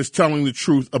that is telling the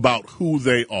truth about who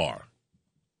they are.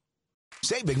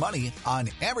 Save big money on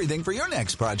everything for your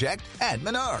next project at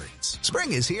Menards.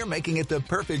 Spring is here, making it the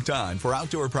perfect time for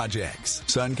outdoor projects.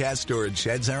 Suncast storage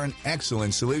sheds are an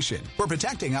excellent solution for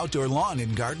protecting outdoor lawn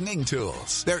and gardening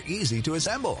tools. They're easy to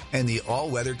assemble, and the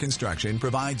all-weather construction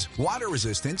provides water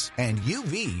resistance and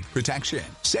UV protection.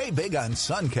 Save big on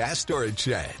Suncast storage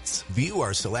sheds. View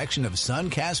our selection of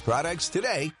Suncast products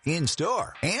today in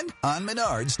store and on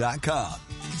Menards.com.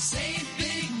 Save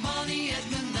big money at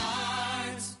Menards.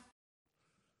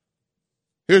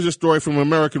 Here's a story from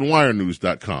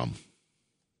AmericanWireNews.com.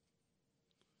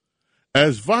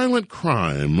 As violent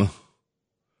crime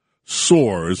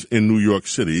soars in New York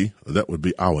City, that would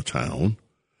be our town,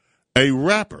 a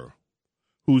rapper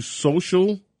whose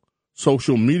social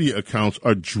media accounts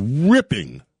are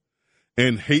dripping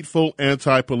in hateful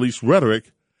anti-police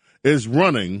rhetoric is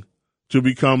running to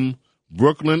become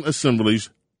Brooklyn Assembly's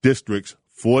District's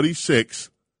 46th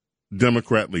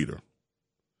Democrat leader.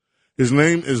 His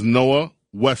name is Noah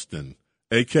Weston,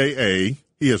 a.k.a.,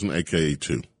 he has an a.k.a.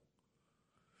 too.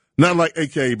 Not like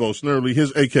a.k.a. Bo Snerdley,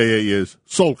 his a.k.a. is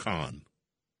Soul Khan.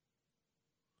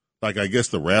 Like, I guess,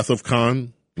 the Wrath of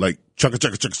Khan, like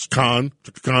Khan.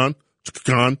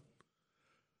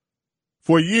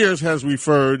 For years has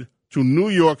referred to New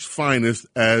York's finest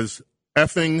as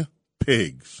effing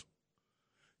pigs.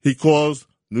 He calls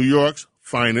New York's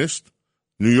finest,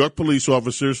 New York police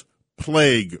officers,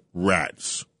 plague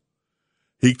rats.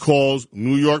 He calls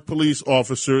New York police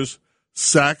officers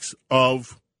sacks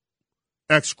of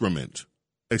excrement,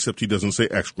 except he doesn't say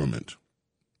excrement.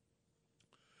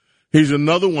 He's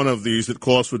another one of these that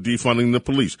calls for defunding the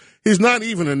police. He's not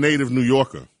even a native New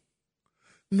Yorker.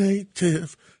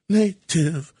 Native New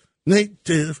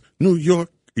York.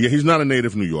 Yeah, he's not a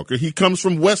native New Yorker. He comes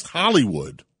from West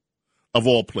Hollywood, of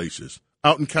all places,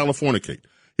 out in California.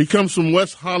 He comes from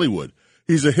West Hollywood.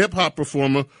 He's a hip-hop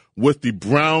performer with the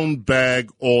Brown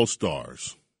Bag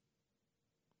All-Stars.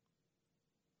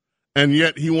 And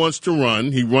yet he wants to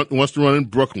run. He wants to run in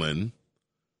Brooklyn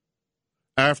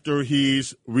after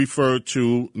he's referred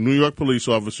to New York police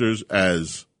officers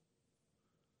as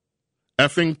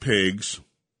effing pigs,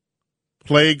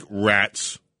 plague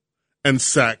rats, and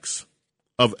sacks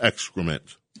of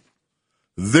excrement.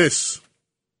 This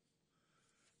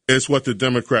is what the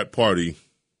Democrat Party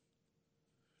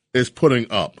is putting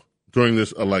up during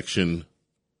this election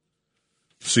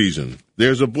season.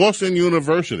 There's a Boston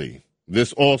University,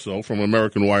 this also from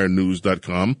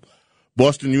AmericanWireNews.com,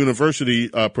 Boston University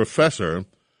professor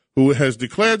who has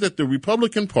declared that the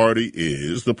Republican Party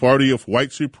is the party of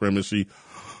white supremacy.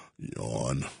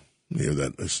 Yawn. Hear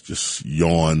that? It's just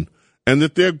yawn. And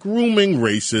that they're grooming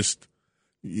racist.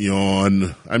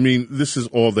 Yawn. I mean, this is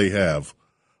all they have.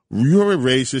 You're a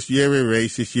racist, you're a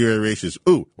racist, you're a racist.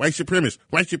 Ooh, white supremacist,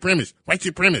 white supremacist, white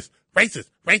supremacist,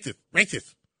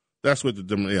 racist. That's what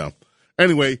yeah.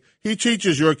 Anyway, he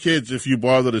teaches your kids, if you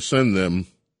bother to send them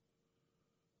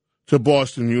to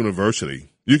Boston University.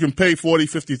 You can pay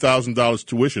 $40,000, $50,000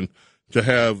 tuition to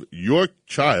have your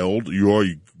child, your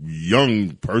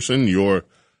young person, your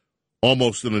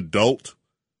almost an adult,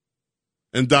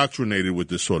 indoctrinated with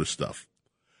this sort of stuff.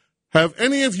 Have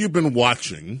any of you been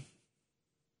watching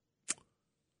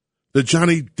the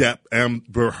Johnny Depp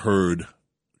Amber Heard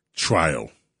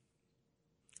trial?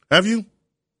 Have you?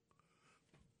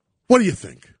 What do you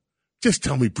think? Just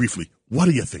tell me briefly, what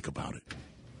do you think about it?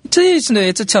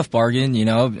 It's a tough bargain, you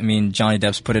know. I mean, Johnny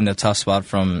Depp's put in a tough spot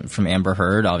from Amber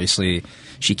Heard. Obviously,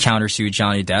 she countersued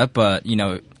Johnny Depp, but, you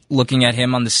know, looking at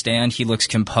him on the stand, he looks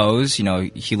composed. You know,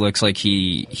 he looks like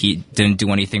he didn't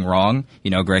do anything wrong.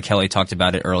 You know, Greg Kelly talked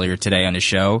about it earlier today on his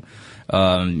show.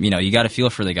 You know, you got to feel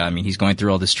for the guy. I mean, he's going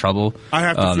through all this trouble. I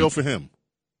have to feel for him.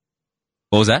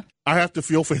 What was that? I have to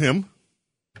feel for him.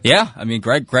 Yeah, I mean,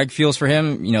 Greg feels for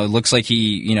him. You know, it looks like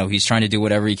he's trying to do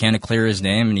whatever he can to clear his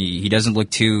name, and he doesn't look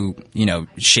too, you know,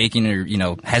 shaken or, you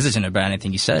know, hesitant about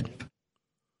anything he said.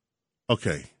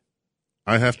 Okay,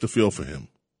 I have to feel for him.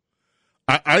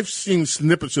 I've seen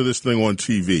snippets of this thing on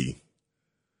TV,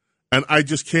 and I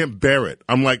just can't bear it.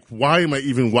 I'm like, why am I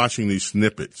even watching these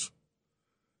snippets?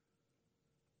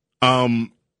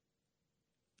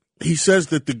 He says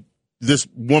that this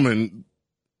woman,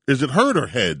 is it Heard or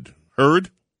Head? Heard?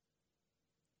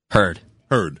 Heard.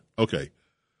 Okay.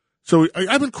 So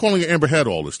I've been calling her Amber Head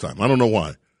all this time. I don't know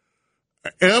why.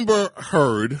 Amber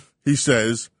Heard, he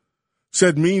says,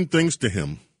 said mean things to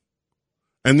him.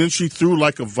 And then she threw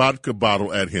like a vodka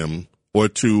bottle at him or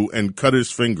two and cut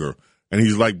his finger. And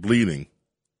he's like bleeding.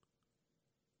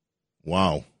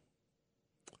 Wow.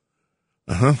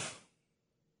 Uh-huh.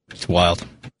 It's wild.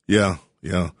 Yeah.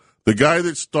 The guy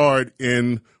that starred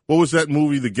in, what was that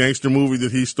movie, the gangster movie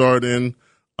that he starred in?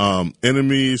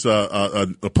 Enemies,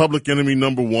 a Public Enemy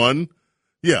number 1.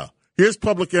 Yeah. Here's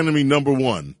Public Enemy number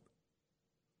 1.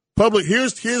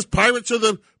 Here's Pirates of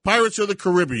the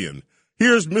Caribbean.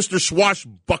 Here's Mr.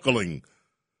 Swashbuckling.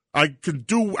 I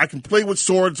can play with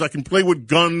swords. I can play with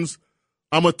guns.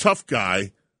 I'm a tough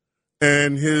guy.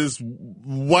 And his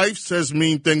wife says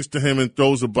mean things to him and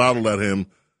throws a bottle at him.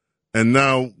 And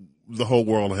now the whole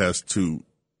world has to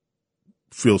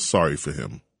feel sorry for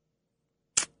him.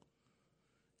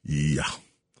 Yeah.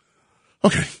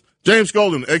 Okay. James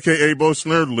Golden, a.k.a. Bo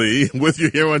Snerdley, with you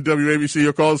here on WABC.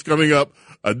 Your call is coming up.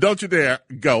 Don't you dare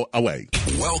go away.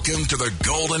 Welcome to the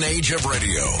golden age of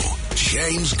radio.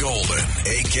 James Golden,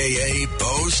 a.k.a.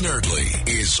 Bo Snerdley,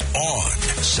 is on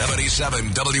 77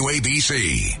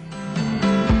 WABC.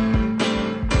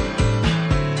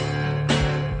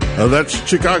 That's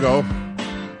Chicago.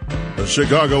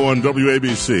 Chicago on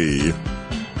WABC.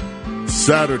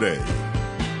 Saturday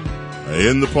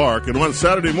in the park. And on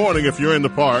Saturday morning, if you're in the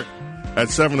park at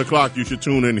 7 o'clock, you should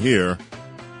tune in here.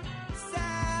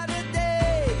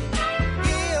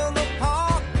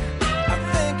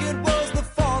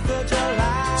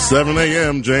 7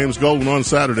 a.m., James Golden on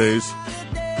Saturdays.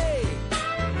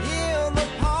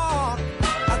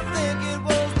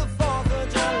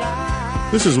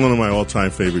 This is one of my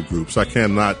all-time favorite groups. I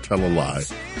cannot tell a lie.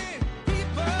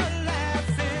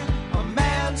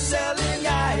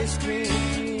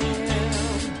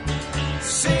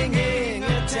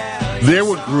 There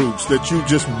were groups that you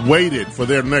just waited for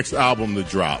their next album to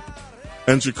drop.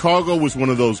 And Chicago was one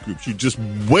of those groups. You just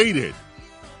waited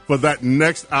for that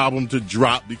next album to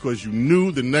drop because you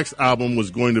knew the next album was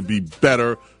going to be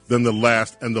better than the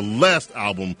last, and the last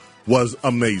album was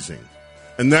amazing.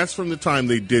 And that's from the time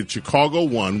they did Chicago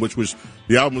 1, which was,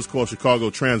 the album was called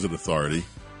Chicago Transit Authority.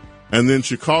 And then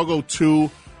Chicago 2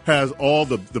 has all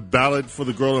the Ballad for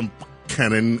the Girl in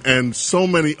Cannon and so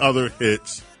many other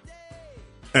hits.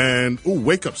 And,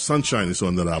 Wake Up Sunshine is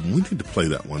on that album. We need to play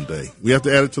that one day. We have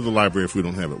to add it to the library if we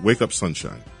don't have it. Wake Up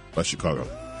Sunshine by Chicago.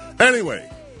 Anyway,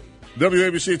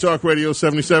 WABC Talk Radio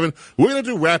 77. We're going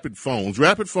to do rapid phones.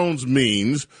 Rapid phones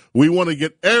means we want to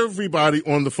get everybody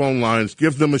on the phone lines,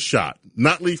 give them a shot,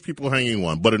 not leave people hanging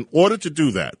on. But in order to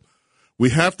do that,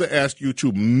 we have to ask you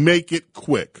to make it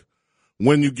quick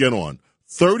when you get on.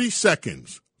 30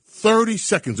 seconds. 30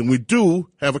 seconds. And we do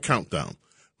have a countdown.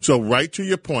 So right to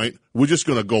your point, we're just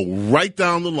going to go right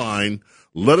down the line.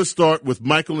 Let us start with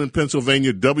Michael in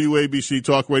Pennsylvania, WABC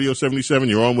Talk Radio 77.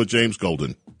 You're on with James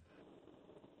Golden.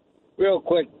 Real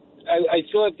quick, I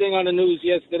saw a thing on the news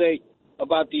yesterday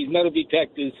about these metal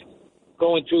detectors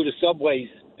going through the subways,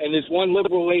 and this one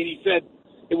liberal lady said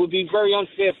it would be very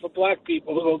unfair for black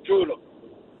people to go through them.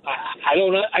 I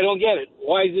don't get it.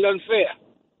 Why is it unfair?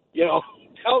 You know,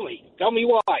 tell me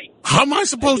why. How am I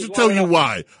supposed to tell you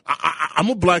why? I'm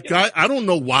a black guy. I don't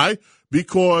know why.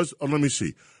 Because, let me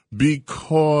see.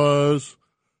 Because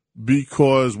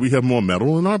we have more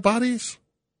metal in our bodies?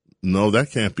 No,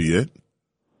 that can't be it.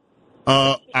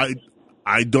 I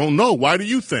don't know. Why do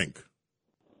you think?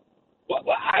 Well,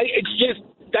 it's just,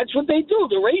 that's what they do.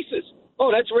 They're racist.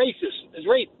 Oh, that's racist. It's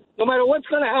race. No matter what's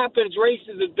going to happen, it's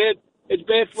racist. It's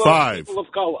bad for people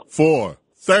of color. 4.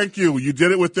 Thank you. You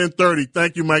did it within 30.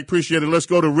 Thank you, Mike. Appreciate it. Let's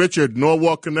go to Richard,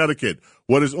 Norwalk, Connecticut.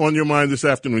 What is on your mind this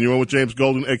afternoon? You're on with James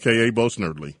Golden, a.k.a. Bo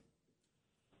Snerdley.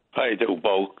 How you do,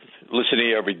 Bo? Listen to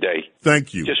you every day.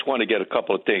 Thank you. Just want to get a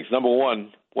couple of things. Number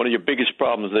one of your biggest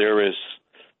problems there is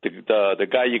the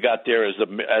guy you got there as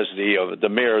the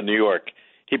mayor of New York.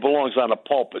 He belongs on a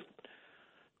pulpit.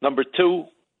 Number two,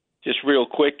 just real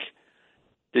quick,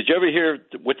 did you ever hear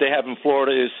what they have in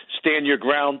Florida is stand your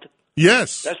ground?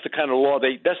 Yes. That's the kind of law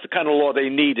they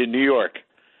need in New York.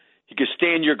 You can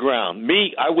stand your ground.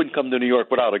 Me, I wouldn't come to New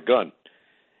York without a gun.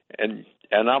 And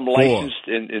I'm licensed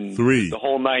in 3, the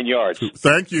whole 9 yards. 2.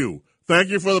 Thank you. Thank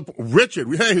you for Richard.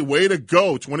 Hey, way to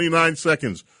go. 29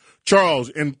 seconds. Charles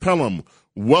in Pelham.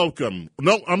 welcome.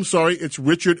 No, I'm sorry. It's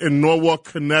Richard in Norwalk,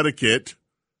 Connecticut.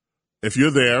 If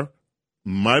you're there,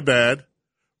 my bad.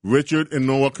 Richard in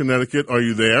Norwalk, Connecticut, are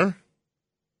you there?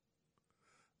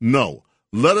 No.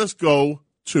 Let us go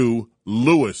to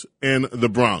Lewis in the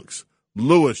Bronx.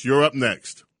 Lewis, you're up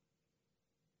next.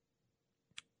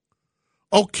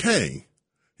 Okay.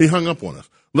 He hung up on us.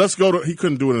 Let's go to, he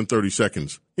couldn't do it in 30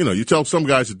 seconds. You know, you tell some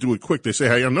guys to do it quick. They say,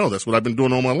 hey, I know. That's what I've been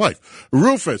doing all my life.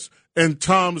 Rufus in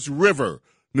Toms River,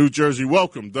 New Jersey.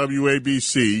 Welcome,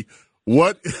 WABC.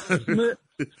 What?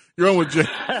 You're on with Jay.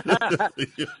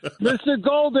 Mr.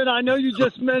 Golden, I know you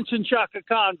just mentioned Chaka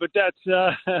Khan, but that's...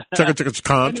 Chaka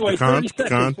Khan. Anyway, Khan. 30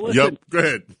 seconds. Listen. Yep, go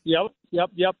ahead.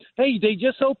 Yep. Hey, they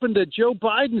just opened a Joe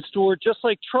Biden store just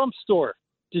like Trump's store.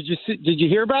 Did you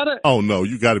hear about it? Oh, no,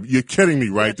 you're kidding me,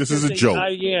 right? This is a joke.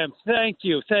 I am. Thank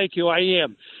you. I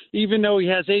am. Even though he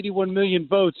has 81 million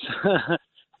votes,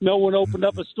 no one opened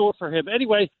up a store for him.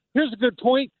 Anyway, here's a good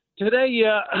point. Today,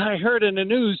 I heard in the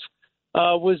news,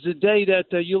 was the day that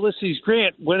Ulysses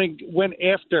Grant went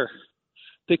after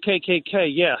the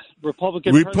KKK. Yes,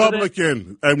 Republican.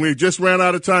 And we just ran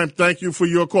out of time. Thank you for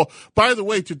your call. By the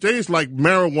way, today's like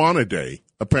marijuana day,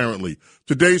 apparently.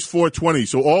 Today's 420.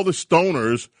 So all the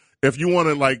stoners, if you want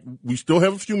to, we still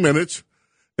have a few minutes.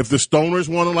 If the stoners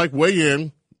want to, weigh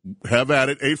in, have at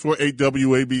it.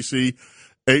 848-WABC,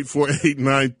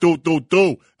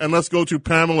 848-9. And let's go to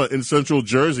Pamela in Central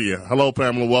Jersey. Hello,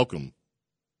 Pamela. Welcome.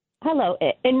 Hello.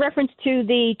 In reference to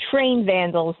the train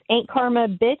vandals, ain't karma a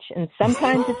bitch, and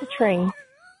sometimes it's a train.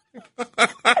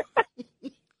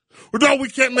 No, we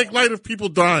can't make light of people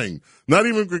dying. Not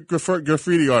even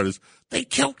graffiti artists. They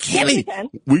kill Kenny. Yeah,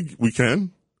 we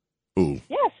can? Ooh.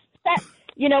 Yes.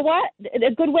 You know what?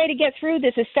 A good way to get through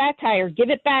this is satire.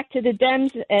 Give it back to the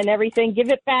Dems and everything. Give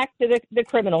it back to the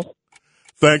criminals.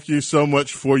 Thank you so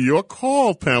much for your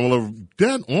call, Pamela.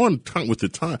 Dead on time with the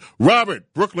time.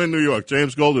 Robert, Brooklyn, New York.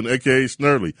 James Golden, a.k.a.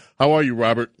 Snurley. How are you,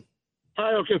 Robert?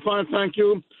 Hi, okay, fine, thank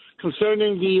you.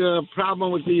 Concerning the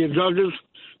problem with the judges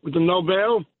with the no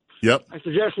bail, yep. I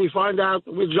suggest we find out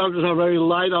which judges are very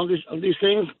light on these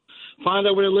things, find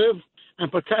out where they live,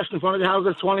 and protest in front of the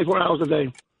houses 24 hours a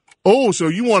day. Oh, so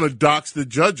you want to dox the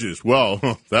judges.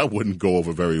 Well, that wouldn't go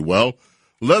over very well.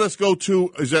 Let us go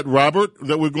to, is that Robert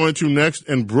that we're going to next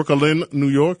in Brooklyn, New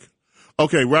York?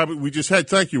 Okay, Robert,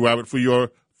 thank you, Robert, for your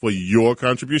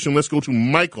contribution. Let's go to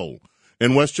Michael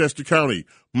in Westchester County.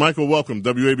 Michael, welcome.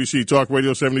 WABC Talk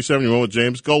Radio 77. You're on with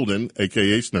James Golden,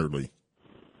 a.k.a. Snurdly.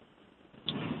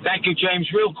 Thank you, James.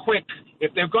 Real quick,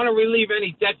 if they're going to relieve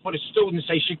any debt for the students,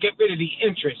 they should get rid of the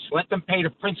interest. Let them pay the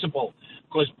principal.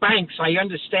 Because banks, I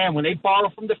understand, when they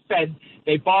borrow from the Fed,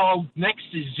 they borrow next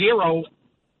to zero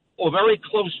or very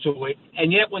close to it,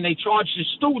 and yet when they charge the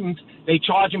student, they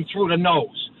charge them through the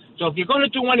nose. So if you're going to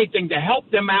do anything to help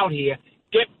them out here,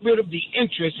 get rid of the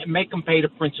interest and make them pay the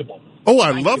principal. Oh,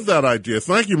 I love that idea.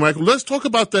 Thank you, Michael. Let's talk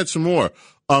about that some more,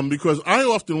 because I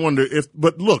often wonder if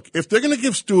they're going to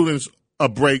give students a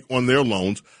break on their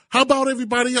loans, how about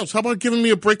everybody else? How about giving me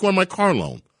a break on my car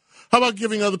loan? How about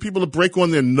giving other people a break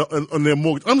on their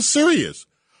mortgage? I'm serious.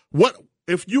 What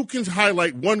if you can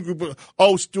highlight one group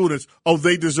of students? Oh,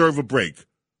 they deserve a break.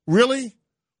 Really?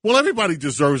 Well, everybody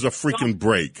deserves a freaking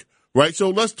break, right? So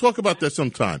let's talk about that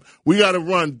sometime. We got to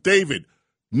run. David,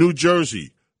 New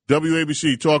Jersey,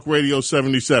 WABC Talk Radio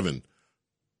 77.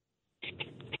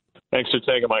 Thanks for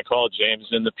taking my call, James.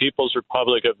 In the People's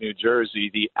Republic of New Jersey,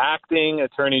 the acting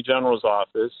Attorney General's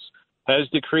office has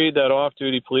decreed that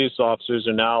off-duty police officers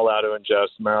are now allowed to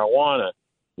ingest marijuana.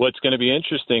 What's going to be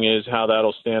interesting is how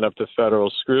that'll stand up to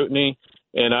federal scrutiny.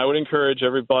 And I would encourage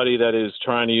everybody that is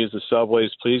trying to use the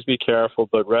subways, please be careful.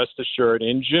 But rest assured,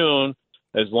 in June,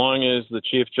 as long as the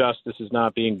Chief Justice is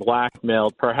not being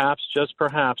blackmailed, perhaps, just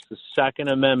perhaps, the Second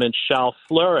Amendment shall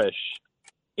flourish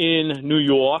in New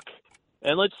York.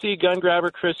 And let's see gun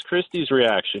grabber Chris Christie's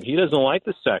reaction. He doesn't like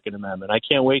the Second Amendment. I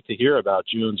can't wait to hear about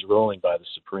June's ruling by the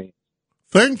Supreme.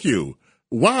 Thank you.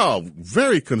 Wow,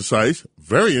 very concise,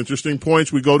 very interesting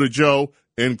points. We go to Joe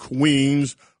in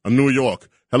Queens, New York.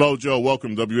 Hello, Joe.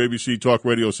 Welcome, WABC Talk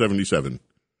Radio 77.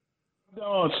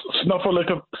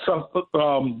 Snuffleupagus,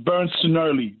 Burns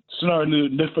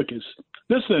Snurlynificus.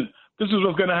 Listen, this is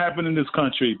what's going to happen in this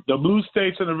country. The blue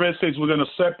states and the red states, we're going to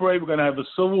separate. We're going to have a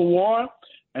civil war,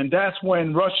 and that's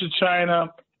when Russia,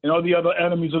 China, and all the other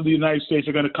enemies of the United States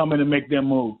are going to come in and make their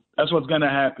move. That's what's going to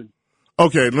happen.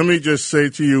 Okay, let me just say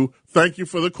to you, thank you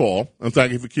for the call, and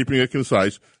thank you for keeping it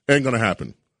concise. Ain't going to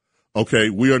happen. Okay,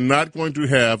 we are not going to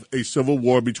have a civil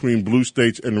war between blue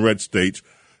states and red states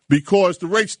because the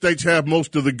red states have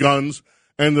most of the guns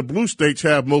and the blue states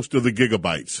have most of the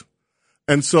gigabytes.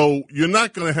 And so you're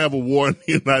not going to have a war in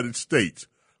the United States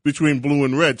between blue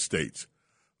and red states.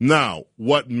 Now,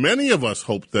 what many of us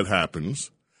hope that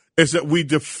happens is that we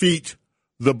defeat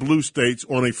the blue states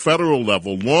on a federal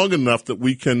level long enough that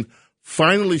we can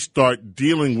finally start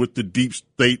dealing with the deep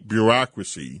state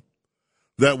bureaucracy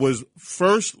that was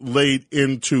first laid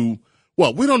into,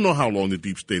 well, we don't know how long the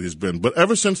deep state has been, but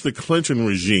ever since the Clinton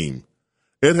regime,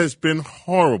 it has been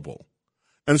horrible.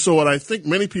 And so what I think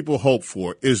many people hope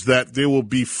for is that there will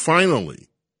be finally,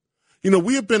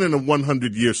 we have been in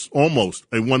almost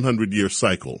a 100-year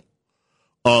cycle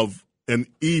of an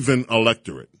even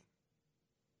electorate.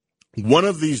 One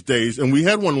of these days, and we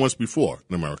had one once before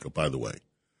in America, by the way,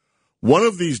 one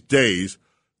of these days,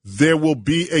 there will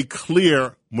be a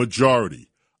clear majority.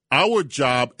 Our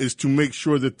job is to make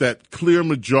sure that that clear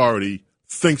majority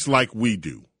thinks like we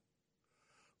do.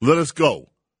 Let us go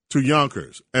to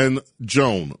Yonkers and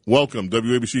Joan. Welcome,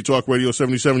 WABC Talk Radio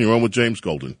 77. You're on with James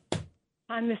Golden.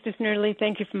 Hi, Mr. Snerdley.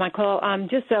 Thank you for my call.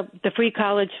 Just the free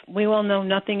college. We all know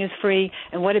nothing is free.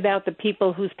 And what about the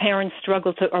people whose parents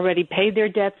struggle to already pay their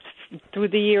debts through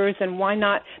the years? And why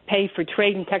not pay for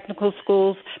trade and technical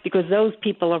schools? Because those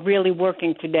people are really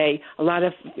working today. A lot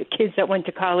of kids that went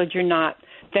to college are not.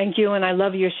 Thank you, and I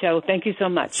love your show. Thank you so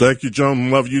much. Thank you,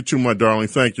 Joan. Love you too, my darling.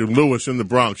 Thank you. Lewis in the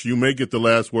Bronx, you may get the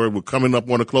last word. We're coming up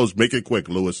on a close. Make it quick,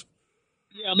 Lewis.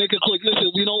 Yeah, make it quick. Listen,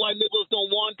 we know why liberals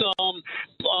don't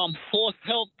want forced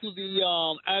help to the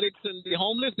addicts and the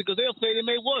homeless, because they're afraid it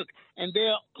may work. And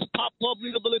there are pop-up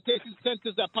rehabilitation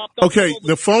centers that popped up. Okay,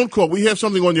 the phone call. We have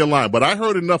something on your line, but I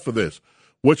heard enough of this,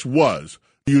 which was,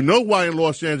 you know why in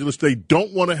Los Angeles they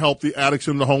don't want to help the addicts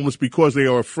and the homeless? Because they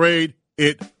are afraid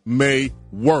it may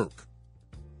work.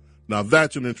 Now,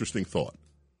 that's an interesting thought.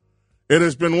 It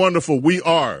has been wonderful. We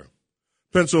are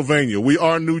Pennsylvania. We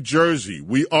are New Jersey.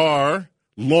 We are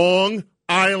Long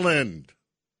Island.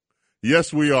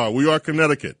 Yes, we are. We are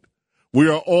Connecticut. We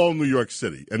are all New York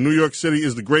City. And New York City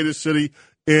is the greatest city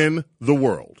in the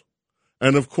world.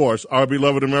 And, of course, our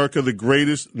beloved America, the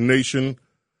greatest nation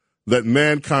that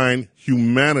mankind,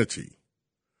 humanity,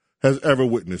 has ever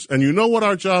witnessed. And you know what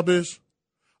our job is?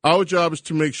 Our job is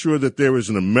to make sure that there is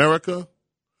an America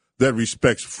that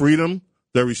respects freedom,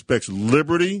 that respects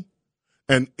liberty,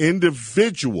 and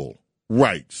individual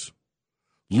rights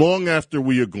long after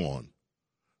we are gone.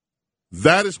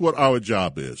 That is what our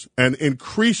job is. And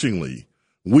increasingly,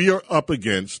 we are up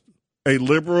against a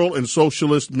liberal and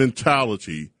socialist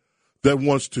mentality that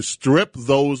wants to strip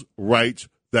those rights,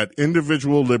 that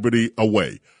individual liberty,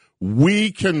 away.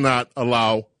 We cannot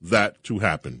allow that to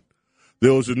happen.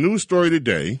 There was a news story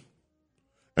today,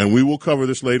 and we will cover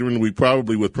this later in the week,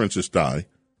 probably with Princess Di,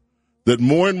 that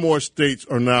more and more states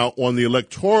are now on the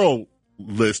electoral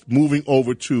list moving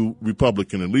over to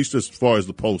Republican, at least as far as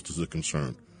the posters are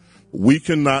concerned. We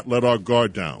cannot let our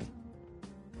guard down.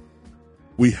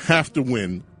 We have to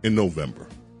win in November.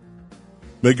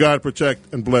 May God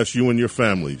protect and bless you and your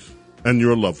families and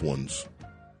your loved ones.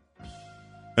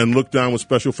 And look down with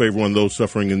special favor on those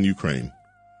suffering in Ukraine.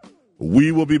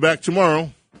 We will be back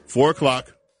tomorrow, 4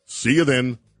 o'clock. See you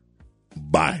then.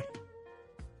 Bye.